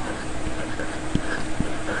പദം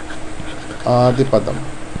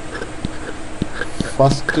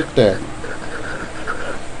ഫസ്റ്റ് ടേം.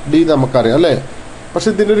 ഡി നമുക്കറിയാം അല്ലേ. പക്ഷെ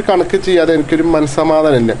ഇതിൻ്റെ ഒരു കണക്ക് ചെയ്യാതെ എനിക്കൊരു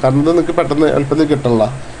മനസ്സമാധാനം ഇല്ല, കാരണം ഇത് നിങ്ങൾക്ക് പെട്ടെന്ന് എളുപ്പത്തിൽ കിട്ടണില്ല.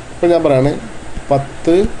 അപ്പോൾ ഞാൻ പറയാണ്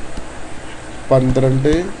 10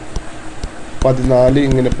 12 14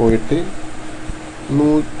 ഇങ്ങനെ പോയിട്ട്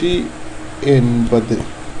 180.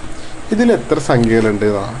 ഇതിൽ എത്ര സംഖ്യകളുണ്ട്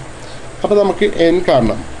എന്നാണ്. അപ്പോൾ നമുക്ക് n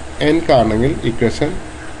കാണണമെങ്കിൽ equation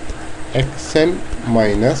xn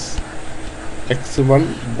minus x1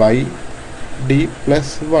 by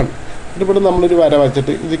d+1. ഇതിവിടെ നമ്മളൊരു വര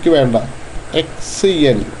വച്ചിട്ട് ഇതിക്ക് വേണ്ട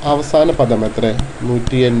xn അവസാന പദം എത്ര?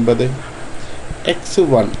 180.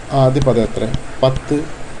 x1 ആദ്യ പദം എത്ര? 10.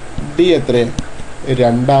 d എത്ര?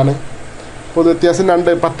 2 ആണ്. പൊതു വ്യത്യാസം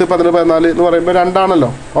 2. 10 11 14 എന്ന് പറയുമ്പോൾ 2 ആണല്ലോ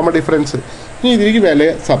കോമൺ ഡിഫറൻസ്. ഇനി ഇതിലേക്ക് വില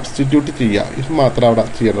സബ്സ്റ്റിറ്റ്യൂട്ട് ചെയ്യുക, ഇത് മാത്രമേ അവിടെ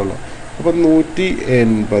ചെയ്യണുള്ളൂ. അപ്പോൾ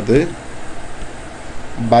 180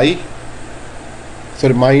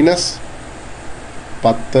 മൈനസ്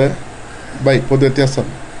 10 ബൈ പൊതു വ്യത്യാസം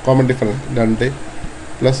കോമൺ ഡിഫറൻസ്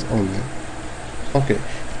 2+1. ഓക്കെ,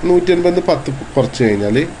 180 10 കുറച്ച്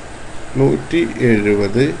കഴിഞ്ഞാൽ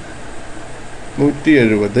 170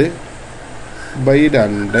 170/2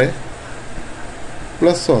 +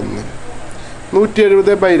 1.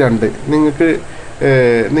 170/2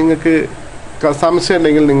 നിങ്ങൾക്ക് സംശയം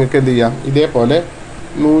ഉണ്ടെങ്കിൽ നിങ്ങൾക്ക് എന്ത് ചെയ്യാം, ഇതേപോലെ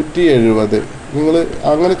 170 നിങ്ങൾ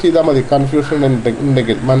അങ്ങനെ ചെയ്താൽ മതി. കൺഫ്യൂഷൻ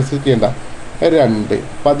ഉണ്ടെങ്കിൽ മനസ്സിൽ ചെയ്യേണ്ട. 2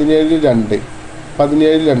 17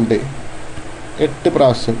 2 8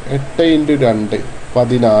 പ്രാവശ്യം 8 × 2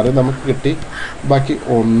 16 നമുക്ക് കിട്ടി. ബാക്കി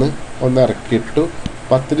 1 ഇറക്കിയിട്ടു.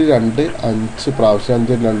 10 2 5 പ്രാവശ്യം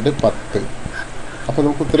 5 2 10. അപ്പോൾ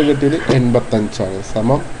നമുക്ക് ഉത്തരം കിട്ടിയത് 85 ആണ്.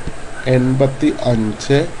 സമം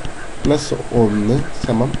 85 പ്ലസ് 1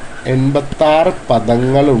 സമം 86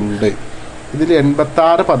 പദങ്ങളുണ്ട്. ഇതിൽ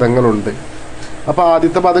 86 പദങ്ങളുണ്ട്. അപ്പോൾ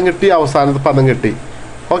ആദ്യത്തെ പദം കിട്ടി, അവസാനത്തെ പദം കിട്ടി.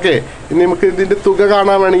 ഓക്കെ, ഇനി നമുക്ക് ഇതിൻ്റെ തുക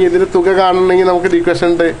കാണാൻ വേണമെങ്കിൽ, ഇതിൻ്റെ തുക കാണണമെങ്കിൽ നമുക്ക് ഇക്വേഷൻ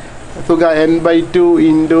ഉണ്ട്. തുക n/2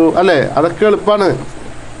 ഇൻറ്റു അല്ലേ, അതൊക്കെ എളുപ്പമാണ്.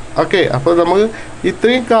 ഓക്കെ, അപ്പോൾ നമുക്ക്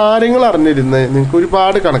ഇത്രയും കാര്യങ്ങൾ അറിഞ്ഞിരുന്ന് നിങ്ങൾക്ക്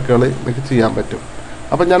ഒരുപാട് കണക്കുകൾ നിങ്ങൾക്ക് ചെയ്യാൻ പറ്റും.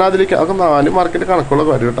 അപ്പം ഞാൻ അതിലേക്ക് അതൊക്കെ 4 മാർക്കിൻ്റെ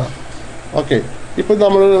കണക്കുകളൊക്കെ വരും കേട്ടോ. ഓക്കെ, ഇപ്പം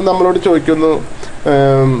നമ്മളോട് ചോദിക്കുന്നു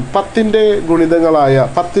 10ൻ്റെ ഗുണിതങ്ങളായ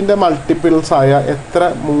 10ൻ്റെ മൾട്ടിപ്പിൾസായ എത്ര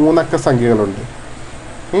 3 അക്ക സംഖ്യകളുണ്ട്?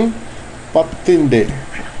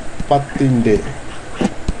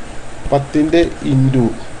 10ൻ്റെ ഇൻറ്റു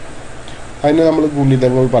അതിന് നമ്മൾ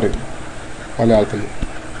ഗുണിതങ്ങൾ പറയും മലയാളത്തിൽ.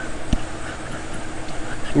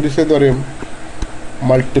 ഇംഗ്ലീഷിൽ എന്ത് പറയും?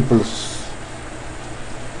 മൾട്ടിപ്പിൾസ്.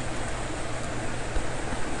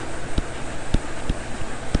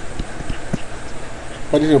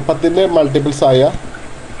 പത്തിൻ്റെ മൾട്ടിപ്പിൾസായ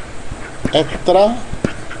എത്ര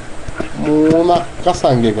 3 അക്ക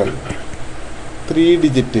സംഖ്യകൾ, 3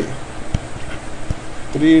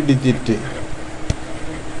 digit.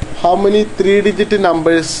 How many 3-digit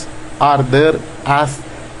numbers are there as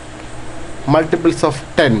multiples of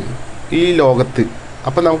 10 ഈ ലോകത്ത്?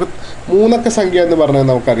 അപ്പം നമുക്ക് 3 അക്ക സംഖ്യ എന്ന് പറഞ്ഞാൽ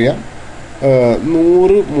നമുക്കറിയാം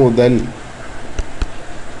 100 മുതൽ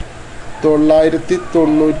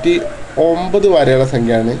 999 വരെയുള്ള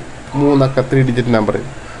സംഖ്യയാണ് 3 അക്ക 3-digit നമ്പർ.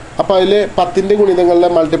 അപ്പോൾ അതിൽ 10ൻ്റെ ഗുണിതങ്ങളിലെ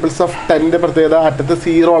മൾട്ടിപ്പിൾസ് ഓഫ് 10ൻ്റെ പ്രത്യേകത അറ്റത്ത്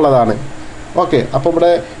 0 ഉള്ളതാണ്. ഓക്കെ, അപ്പോൾ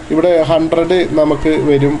ഇവിടെ 100 നമുക്ക്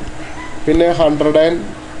വരും, പിന്നെ 110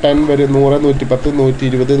 വരും, 100, 110,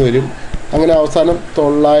 120 വരും, അങ്ങനെ അവസാനം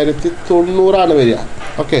 990 വരിക.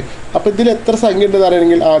 ഓക്കെ, അപ്പോൾ ഇതിൽ എത്ര സംഖ്യ ഉണ്ടെന്ന്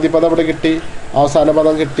അറിയണമെങ്കിൽ ആദ്യ പദം അവിടെ കിട്ടി, അവസാന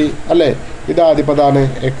പദം കിട്ടി അല്ലേ. ഇത് ആദ്യ പദമാണ്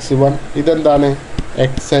x1, ഇതെന്താണ്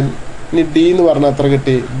xn. ഇനി ഡി എന്ന് പറഞ്ഞാൽ എത്ര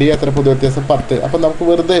കിട്ടി? ഡി എത്ര? പൊതു വ്യത്യാസം 10. അപ്പം നമുക്ക്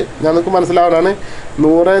വെറുതെ ഞങ്ങൾക്ക് മനസ്സിലാവാനാണ്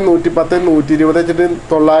 100, 110, 120 വെച്ചിട്ട്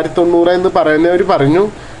 990 എന്ന് പറയുന്നവർ പറഞ്ഞു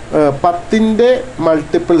 10ൻ്റെ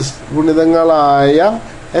മൾട്ടിപ്പിൾസ് ഗുണിതങ്ങളായ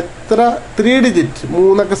എത്ര 3 ഡിജിറ്റ്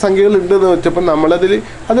 3 അക്ക സംഖ്യകൾ ഉണ്ടെന്ന് വെച്ചപ്പോൾ നമ്മളതിൽ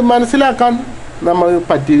അത് മനസ്സിലാക്കാൻ നമ്മൾ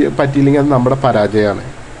പറ്റിയില്ലെങ്കിൽ അത് നമ്മുടെ പരാജയമാണ്.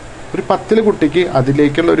 ഒരു 10ലെ കുട്ടിക്ക്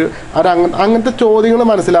അതിലേക്കുള്ള അങ്ങനത്തെ ചോദ്യങ്ങൾ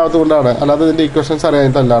മനസ്സിലാവാത്തത് കൊണ്ടാണ്, അല്ലാതെ ഇതിൻ്റെ ഇക്വേഷൻസ്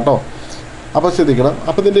അറിയാനിട്ടല്ല കേട്ടോ. അപ്പോൾ ശ്രദ്ധിക്കണം.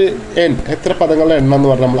 അപ്പോൾ ഇതിൻ്റെ എത്ര പദങ്ങളുടെ എണ്ണം എന്ന്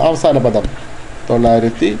പറഞ്ഞാൽ നമ്മൾ അവസാന പദം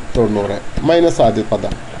 990 മൈനസ് ആദ്യ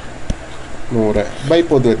പദം 100 ബൈ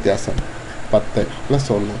പൊതു വ്യത്യാസം 10 പ്ലസ്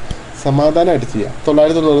 1 സമാധാനമായിട്ട് ചെയ്യാം.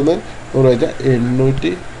 990 100 വെച്ചാൽ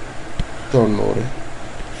 890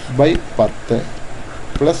 ബൈ 10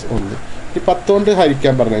 പ്ലസ് 1. ഈ 10 കൊണ്ട്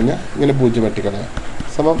ഹരിക്കാൻ പറഞ്ഞു കഴിഞ്ഞാൽ ഇങ്ങനെ 0 വെട്ടിക്കളയാം.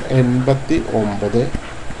 സമം 89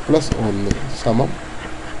 പ്ലസ് 1 സമം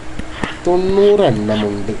 90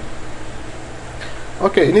 എണ്ണമുണ്ട്.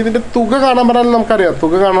 ഓക്കെ, ഇനി ഇതിൻ്റെ തുക കാണാൻ പറഞ്ഞാൽ നമുക്കറിയാം.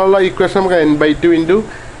 തുക കാണാനുള്ള ഇക്വേഷൻ നമുക്ക് n/2 into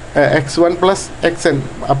x1 plus xn.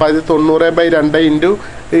 അപ്പോൾ ഇത് 90/2 ഇൻറ്റു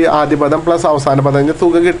ഈ ആദ്യ പദം പ്ലസ് അവസാന പദം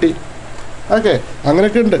തുക കിട്ടി. ഓക്കെ,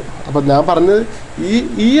 അങ്ങനെയൊക്കെ ഉണ്ട്. അപ്പം ഞാൻ പറഞ്ഞത്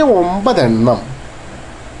ഈ 9 എണ്ണം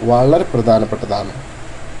വളരെ പ്രധാനപ്പെട്ടതാണ്.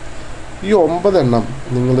 ഈ 9 എണ്ണം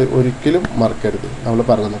നിങ്ങൾ ഒരിക്കലും മറക്കരുത്, നമ്മൾ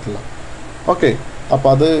പറഞ്ഞിട്ടില്ല. ഓക്കെ, അപ്പോൾ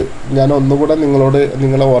അത് ഞാൻ ഒന്നുകൂടെ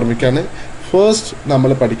നിങ്ങളെ ഓർമ്മിക്കാണ്. ഫസ്റ്റ് നമ്മൾ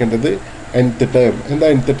പഠിക്കേണ്ടത് nth ടേം. എന്താ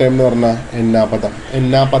nth ടേം എന്ന് പറഞ്ഞാൽ എന്നാപദം.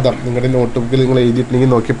 നിങ്ങളുടെ നോട്ട് ബുക്കിൽ നിങ്ങൾ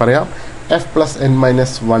എഴുതിയിട്ടുണ്ടെങ്കിൽ നോക്കി പറയാം. f plus n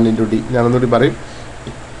minus 1 into D. ഞാനൊന്നുകൂടി പറയും,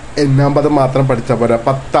 എന്നാം പദം മാത്രം പഠിച്ചാൽ പോരാ.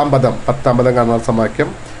 10ാം പദം കാണുന്ന സമവാക്യം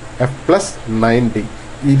f പ്ലസ് 9d.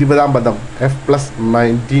 20ാം പദം f പ്ലസ്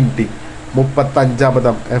 19d. 35ാം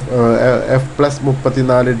പദം f പ്ലസ്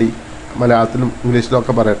 34d. മലയാളത്തിലും ഇംഗ്ലീഷിലും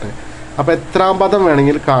ഒക്കെ പറയട്ടെ. അപ്പോൾ എത്രാം പദം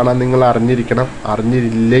വേണമെങ്കിൽ കാണാൻ നിങ്ങൾ അറിഞ്ഞിരിക്കണം.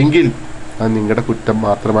 അറിഞ്ഞില്ലെങ്കിൽ അത് നിങ്ങളുടെ കുറ്റം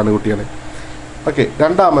മാത്രമാണ് കുട്ടികളെ. ഓക്കെ,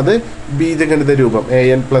 രണ്ടാമത് ബീജഗണിത രൂപം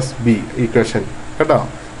an പ്ലസ് ബി ഈക്വേഷൻ കേട്ടോ.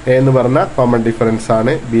 എ എന്ന് പറഞ്ഞാൽ കോമൺ ഡിഫറൻസ്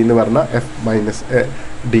ആണ്, ബി എന്ന് പറഞ്ഞാൽ f മൈനസ്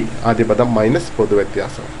ഡി ആദ്യ പദം മൈനസ് പൊതു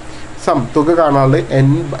വ്യത്യാസം. തുക കാണാനുള്ളത്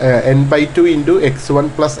n/2 into x1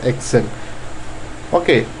 plus xn.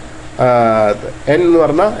 Okay, n എന്ന്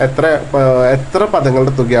പറഞ്ഞാൽ എത്ര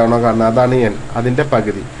പദങ്ങളുടെ തുകയാണോ കാണുന്നത് അതാണ് n. അതിൻ്റെ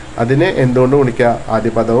പകുതി. അതിനെ എന്തുകൊണ്ട് ഗുണിക്കുക? ആദ്യ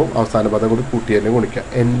പദവും അവസാന പദവും കൂടി കൂട്ടി തന്നെ ഗുണിക്കുക.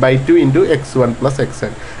 n/2 into x1 plus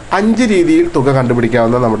xn. 5 രീതിയിൽ തുക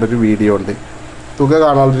കണ്ടുപിടിക്കാവുന്ന നമ്മുടെ ഒരു വീഡിയോ ഉണ്ട്. തുക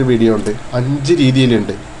കാണാനുള്ളൊരു വീഡിയോ ഉണ്ട്. 5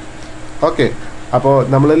 രീതിയിലുണ്ട്. ഓക്കെ, അപ്പോൾ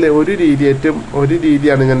നമ്മളിൽ ഒരു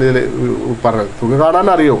രീതിയാണ് ഞാൻ ഇതിൽ പറഞ്ഞത്. തുക കാണാൻ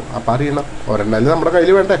അറിയോ? അപ്പം അറിയണം. ഒരെണ്ണാലും നമ്മുടെ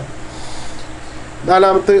കയ്യിൽ വേണ്ടേ.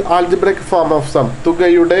 നാലാമത്തെ ആൽജിബ്രിക് ഫോം ഓഫ് സം.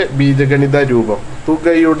 തുകയുടെ ബീജഗണിത രൂപം.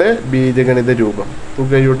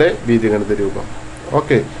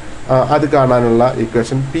 ഓക്കെ, അത് കാണാനുള്ള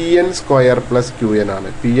equation pn square plus qn ആണ്.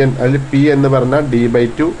 അതിൽ p എന്ന് പറഞ്ഞാൽ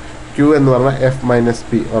d/2, q എന്ന് പറഞ്ഞാൽ f മൈനസ്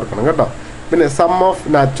p ഓർക്കണം കേട്ടോ. പിന്നെ സം ഓഫ്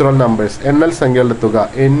നാച്ചുറൽ നമ്പേഴ്സ്, എണ്ണൽ സംഖ്യകളുടെ തുക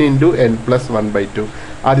n ഇൻറ്റു n പ്ലസ് 1/2.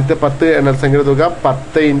 ആദ്യത്തെ 10 എണ്ണൽ സംഖ്യയുടെ തുക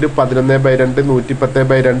 10 × 11/2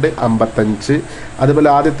 110/2 55. അതുപോലെ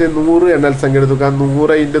ആദ്യത്തെ 100 എണ്ണൽ സംഖ്യയുടെ തുക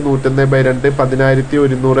 100 × 101/2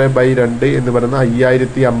 10100/2 എന്ന് പറയുന്ന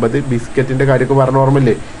 5050. ബിസ്ക്കറ്റിന്റെ കാര്യമൊക്കെ പറഞ്ഞ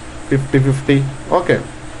ഓർമ്മയില്ലേ, 50-50. ഓക്കെ,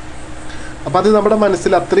 അപ്പം അത് നമ്മുടെ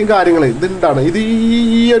മനസ്സിൽ അത്രയും കാര്യങ്ങൾ ഇതുണ്ടാണ്. ഇത്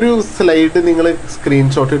ഈ ഒരു സ്ലൈഡ് നിങ്ങൾ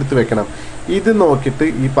സ്ക്രീൻഷോട്ട് എടുത്ത് വെക്കണം. ഇത് നോക്കിയിട്ട്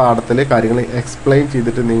ഈ പാഠത്തിലെ കാര്യങ്ങൾ എക്സ്പ്ലെയിൻ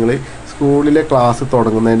ചെയ്തിട്ട് നിങ്ങൾ സ്കൂളിലെ ക്ലാസ്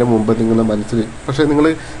തുടങ്ങുന്നതിൻ്റെ മുമ്പ് നിങ്ങളുടെ മനസ്സിൽ, പക്ഷേ നിങ്ങൾ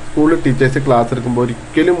സ്കൂളിൽ ടീച്ചേഴ്സ് ക്ലാസ് എടുക്കുമ്പോൾ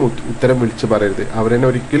ഒരിക്കലും ഉത്തരം വിളിച്ച് പറയരുത്, അവരെന്നെ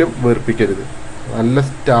ഒരിക്കലും വെറുപ്പിക്കരുത്. നല്ല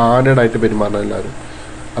സ്റ്റാൻഡേർഡായിട്ട് പെരുമാറണം എല്ലാവരും.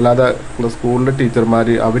 അല്ലാതെ സ്കൂളിലെ ടീച്ചർമാർ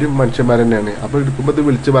അവരും മനുഷ്യന്മാർ തന്നെയാണ്. അപ്പോൾ എടുക്കുമ്പോൾ ഇത്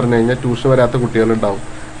വിളിച്ച് പറഞ്ഞു കഴിഞ്ഞാൽ ട്യൂഷൻ വരാത്ത കുട്ടികളുണ്ടാവും,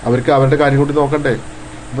 അവർക്ക് അവരുടെ കാര്യം കൂടി നോക്കണ്ടേ.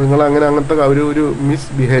 അപ്പോൾ നിങ്ങൾ അങ്ങനത്തെ ഒരു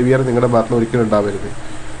മിസ് ബിഹേവിയർ നിങ്ങളുടെ ഭാഗത്ത് ഒരിക്കലും ഉണ്ടാവരുത്.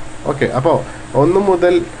 ഓക്കെ, അപ്പോൾ 1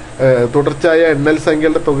 മുതൽ തുടർച്ചയായ എണ്ണൽ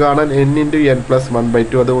സംഖ്യകളുടെ തുക കാണാൻ n ×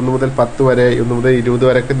 n+1/2. അത് 1 മുതൽ 10 വരെ 1 മുതൽ 20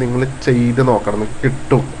 വരെയൊക്കെ നിങ്ങൾ ചെയ്ത് നോക്കണം,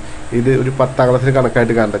 കിട്ടും. ഇത് ഒരു 10ാം ക്ലാസ്സിൽ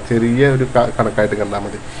കണക്കായിട്ട് കണ്ട ചെറിയ ഒരു കണക്കായിട്ട് കണ്ടാൽ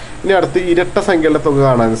മതി. ഇനി അടുത്ത് ഇരട്ട സംഖ്യകളുടെ തുക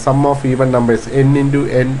കാണാൻ some of even numbers n ×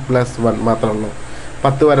 n+1 മാത്രമേ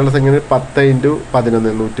 10 വരെയുള്ള സംഖ്യ 10 ×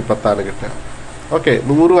 11 110 കിട്ടുക. ഓക്കെ,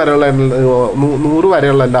 100 വരെയുള്ള 100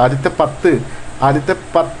 വരെയുള്ള അല്ല, ആദ്യത്തെ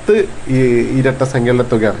 10 ഇരട്ട സംഖ്യകളുടെ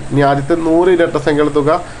തുകയാണ്. ഇനി ആദ്യത്തെ 100 ഇരട്ട സംഖ്യകളുടെ തുക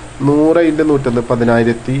 100 × 101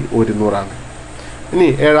 10100. ഇനി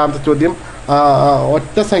 7ാമത്തെ ചോദ്യം,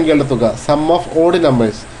 ഒറ്റ സംഖ്യകളുടെ തുക സം ഓഫ്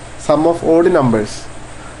ഓഡ് നമ്പേഴ്സ്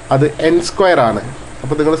അത് n² ആണ്.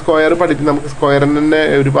 അപ്പോൾ നിങ്ങൾ സ്ക്വയർ പഠിക്കും, നമുക്ക് സ്ക്വയറിന് തന്നെ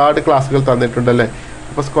ഒരുപാട് ക്ലാസ്സുകൾ തന്നിട്ടുണ്ടല്ലേ.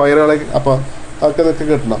 അപ്പോൾ സ്ക്വയറുകളെ അപ്പോൾ അതൊക്കെ നിങ്ങൾക്ക്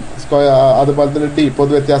കിട്ടണം. അതുപോലെ തന്നെ ഡി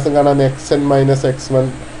പൊതു വ്യത്യാസം കാണാൻ xn - x1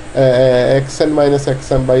 xn -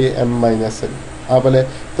 xm/m-n. അതുപോലെ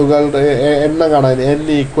തുകകളുടെ എണ്ണം കാണാൻ n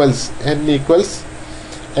equals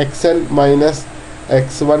xn -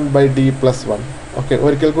 x1/d+1. Okay,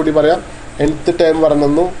 ഒരിക്കൽ കൂടി പറയാം. nth ടേം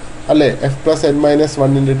പറഞ്ഞു അല്ലേ, f+n - 1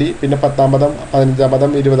 × d. പിന്നെ 10ാം പദം 15ാം പദം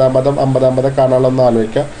 20ാം പദം 50ാം പദം കാണാനുള്ളൊന്ന്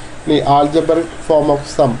ആലോചിക്കാം. ഇനി ആൾജബ്രിക് ഫോം ഓഫ്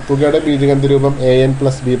സം, തുകയുടെ ബീജഗണിത രൂപം an +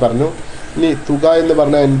 b പറഞ്ഞു. ഇനി തുക എന്ന്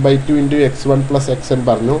പറഞ്ഞാൽ n/2 × x1 + xn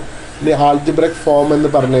പറഞ്ഞു. ഇനി ആൾജിബ്രിക് ഫോം എന്ന്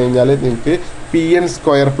പറഞ്ഞു കഴിഞ്ഞാൽ നിങ്ങൾക്ക് pn²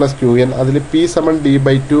 + qn, അതിൽ p =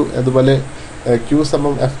 d/2, അതുപോലെ q =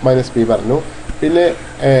 f - p പറഞ്ഞു. പിന്നെ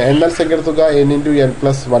എണ്ണൽ സംഖ്യയുടെ തുക n ×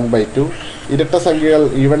 n+1/2. ഇരട്ട സംഖ്യകൾ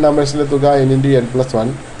ഈവൻ നമ്പേഴ്സിൻ്റെ തുക n × n+1.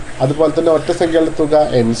 അതുപോലെ തന്നെ ഒറ്റ സംഖ്യകളുടെ തുക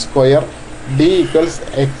n². d =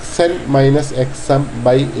 xn -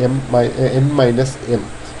 xm/n-m.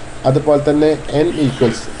 അതുപോലെ തന്നെ n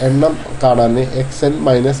എണ്ണം കാണാൻ xn -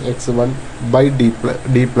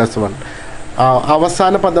 x1/d+1.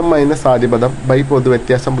 അവസാന പദം മൈനസ് ആദ്യ പദം ബൈ പൊതു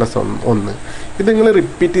വ്യത്യാസം +1. ഇത് നിങ്ങൾ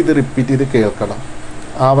റിപ്പീറ്റ് ചെയ്ത് കേൾക്കണം,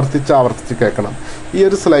 ആവർത്തിച്ച് കേൾക്കണം. ഈ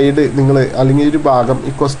ഒരു സ്ലൈഡ് നിങ്ങൾ അല്ലെങ്കിൽ ഒരു ഭാഗം,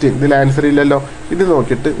 ഈ ക്വസ്റ്റ്യൻ ഇതിൽ ആൻസർ ഇല്ലല്ലോ, ഇത്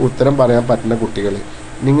നോക്കിയിട്ട് ഉത്തരം പറയാൻ പറ്റുന്ന കുട്ടികൾ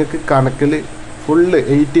നിങ്ങൾക്ക് കണക്കിൽ ഫുള്ള്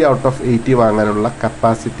 80 ഔട്ട് ഓഫ് 80 വാങ്ങാനുള്ള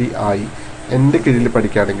കപ്പാസിറ്റി ആയി എൻ്റെ കീഴിൽ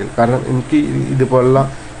പഠിക്കുകയാണെങ്കിൽ. കാരണം എനിക്ക് ഇതുപോലുള്ള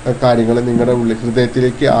കാര്യങ്ങൾ നിങ്ങളുടെ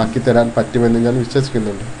ഹൃദയത്തിലേക്ക് ആക്കി തരാൻ പറ്റുമെന്ന് ഞാൻ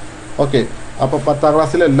വിശ്വസിക്കുന്നുണ്ട്. ഓക്കെ, അപ്പോൾ 10ാം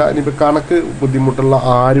ക്ലാസ്സിലല്ല, ഇനിയിപ്പോൾ കണക്ക് ബുദ്ധിമുട്ടുള്ള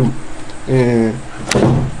ആരും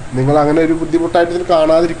നിങ്ങൾ അങ്ങനെ ഒരു ബുദ്ധിമുട്ടായിട്ട് ഇതിൽ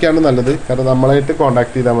കാണാതിരിക്കുകയാണ് നല്ലത്. കാരണം നമ്മളായിട്ട്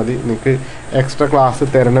കോൺടാക്ട് ചെയ്താൽ മതി, നിങ്ങൾക്ക് എക്സ്ട്രാ ക്ലാസ്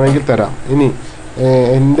തരണമെങ്കിൽ തരാം. ഇനി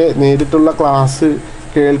എൻ്റെ നേരിട്ടുള്ള ക്ലാസ്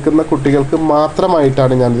കേൾക്കുന്ന കുട്ടികൾക്ക്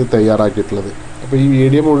മാത്രമായിട്ടാണ് ഞാനിത് തയ്യാറാക്കിയിട്ടുള്ളത്. അപ്പോൾ ഈ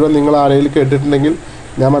വീഡിയോ മുഴുവൻ നിങ്ങൾ ആരെങ്കിലും കേട്ടിട്ടുണ്ടെങ്കിൽ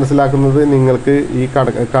ഞാൻ മനസ്സിലാക്കുന്നത് നിങ്ങൾക്ക് ഈ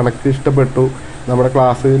കണക്ക് ഇഷ്ടപ്പെട്ടു, നമ്മുടെ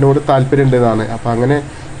ക്ലാസ്സിനോട് താല്പര്യമുണ്ടെന്നാണ്. അപ്പോൾ അങ്ങനെ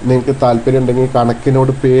നിങ്ങൾക്ക് താല്പര്യം ഉണ്ടെങ്കിൽ,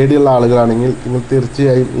 കണക്കിനോട് പേടിയുള്ള ആളുകളാണെങ്കിൽ നിങ്ങൾ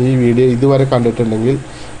തീർച്ചയായും ഈ വീഡിയോ ഇതുവരെ കണ്ടിട്ടുണ്ടെങ്കിൽ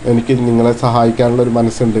എനിക്ക് നിങ്ങളെ സഹായിക്കാനുള്ള ഒരു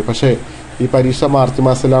മനസ്സുണ്ട്. പക്ഷേ ഈ പരീക്ഷ മാർച്ച്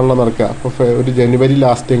മാസത്തിലാണല്ലോ നടക്കുക. അപ്പോൾ ഒരു ജനുവരി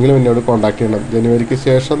ലാസ്റ്റെങ്കിലും എന്നോട് കോൺടാക്ട് ചെയ്യണം. ജനുവരിക്ക്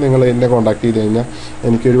ശേഷം നിങ്ങൾ എന്നെ കോൺടാക്ട് ചെയ്ത് കഴിഞ്ഞാൽ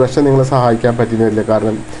എനിക്കൊരു പക്ഷേ നിങ്ങളെ സഹായിക്കാൻ പറ്റുന്നില്ല.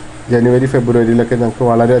 കാരണം ജനുവരി ഫെബ്രുവരിയിലൊക്കെ ഞങ്ങൾക്ക്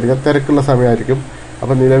വളരെയധികം തിരക്കുള്ള സമയമായിരിക്കും.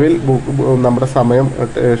 അപ്പോൾ നിലവിൽ നമ്മുടെ സമയം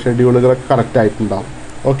ഷെഡ്യൂളുകളൊക്കെ കറക്റ്റ് ആയിട്ടുണ്ടാവും.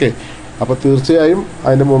 ഓക്കെ, അപ്പോൾ തീർച്ചയായും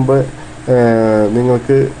അതിന് മുമ്പ്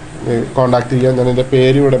നിങ്ങൾക്ക് കോൺടാക്ട് ചെയ്യാൻ ഞാൻ എൻ്റെ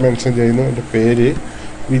പേര് ഇവിടെ മെൻഷൻ ചെയ്യുന്നു. എൻ്റെ പേര്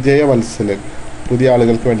വിജയവത്സലൻ. പുതിയ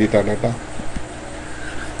ആളുകൾക്ക് വേണ്ടിയിട്ടാണ് കേട്ടോ.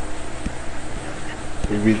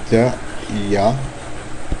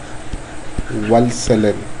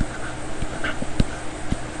 വിജയവത്സലൻ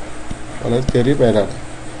വളരെ ചെറിയ പേരാണ്.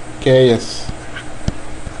 KS.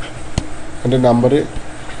 എൻ്റെ നമ്പർ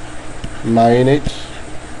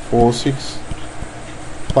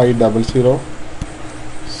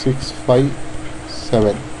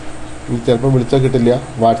 9846500657. ഇനി ചിലപ്പോൾ വിളിച്ചാൽ കിട്ടില്ല,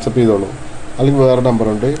 വാട്സപ്പ് ചെയ്തോളൂ. അല്ലെങ്കിൽ വേറെ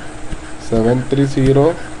നമ്പറുണ്ട്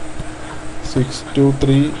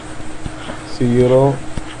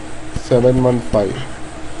 7306230715.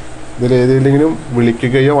 ഇതിലേതെങ്കിലും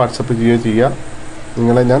വിളിക്കുകയോ വാട്സപ്പ് ചെയ്യുകയോ ചെയ്യുക.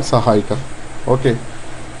 നിങ്ങളെ ഞാൻ സഹായിക്കാം. Okay,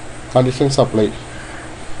 condition supply.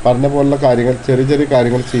 പറഞ്ഞ പോലുള്ള കാര്യങ്ങൾ, ചെറിയ ചെറിയ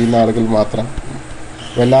കാര്യങ്ങൾ ചെയ്യുന്ന ആളുകൾ മാത്രം.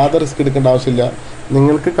 വല്ലാതെ റിസ്ക് എടുക്കേണ്ട ആവശ്യമില്ല.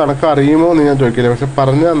 നിങ്ങൾക്ക് കണക്ക് അറിയുമോ എന്ന് ഞാൻ ചോദിക്കില്ല, പക്ഷെ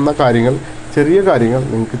പറഞ്ഞു തന്ന കാര്യങ്ങൾ, ചെറിയ കാര്യങ്ങൾ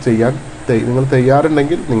നിങ്ങൾക്ക് ചെയ്യാൻ നിങ്ങൾ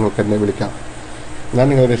തയ്യാറുണ്ടെങ്കിൽ നിങ്ങൾക്ക് എന്നെ വിളിക്കാം, ഞാൻ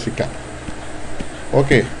നിങ്ങളെ രക്ഷിക്കാം.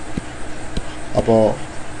 ഓക്കെ. അപ്പോൾ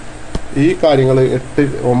ഈ കാര്യങ്ങൾ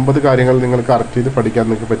 8-9 കാര്യങ്ങൾ നിങ്ങൾ കറക്റ്റ് ചെയ്ത് പഠിക്കാൻ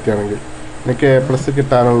നിങ്ങൾക്ക് പറ്റുകയാണെങ്കിൽ എനിക്ക് A+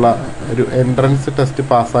 കിട്ടാനുള്ള ഒരു എൻട്രൻസ് ടെസ്റ്റ്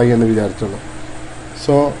പാസ്സായി എന്ന് വിചാരിച്ചുള്ളൂ.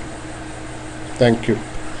 So thank you.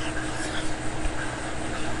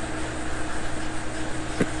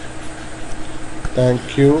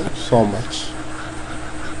 Thank you so much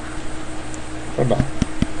കേട്ടോ.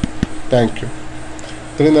 Thank you.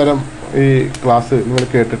 ഇത്രയും നേരം ഈ ക്ലാസ് നിങ്ങൾ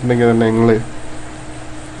കേട്ടിട്ടുണ്ടെങ്കിൽ തന്നെ നിങ്ങൾ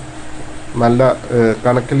നല്ല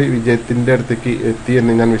കണക്കിൽ വിജയത്തിൻ്റെ അടുത്തേക്ക് എത്തി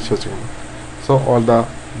എന്ന് ഞാൻ വിശ്വസിക്കുന്നു. So all the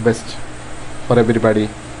best for everybody.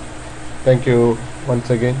 Thank you once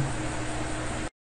again.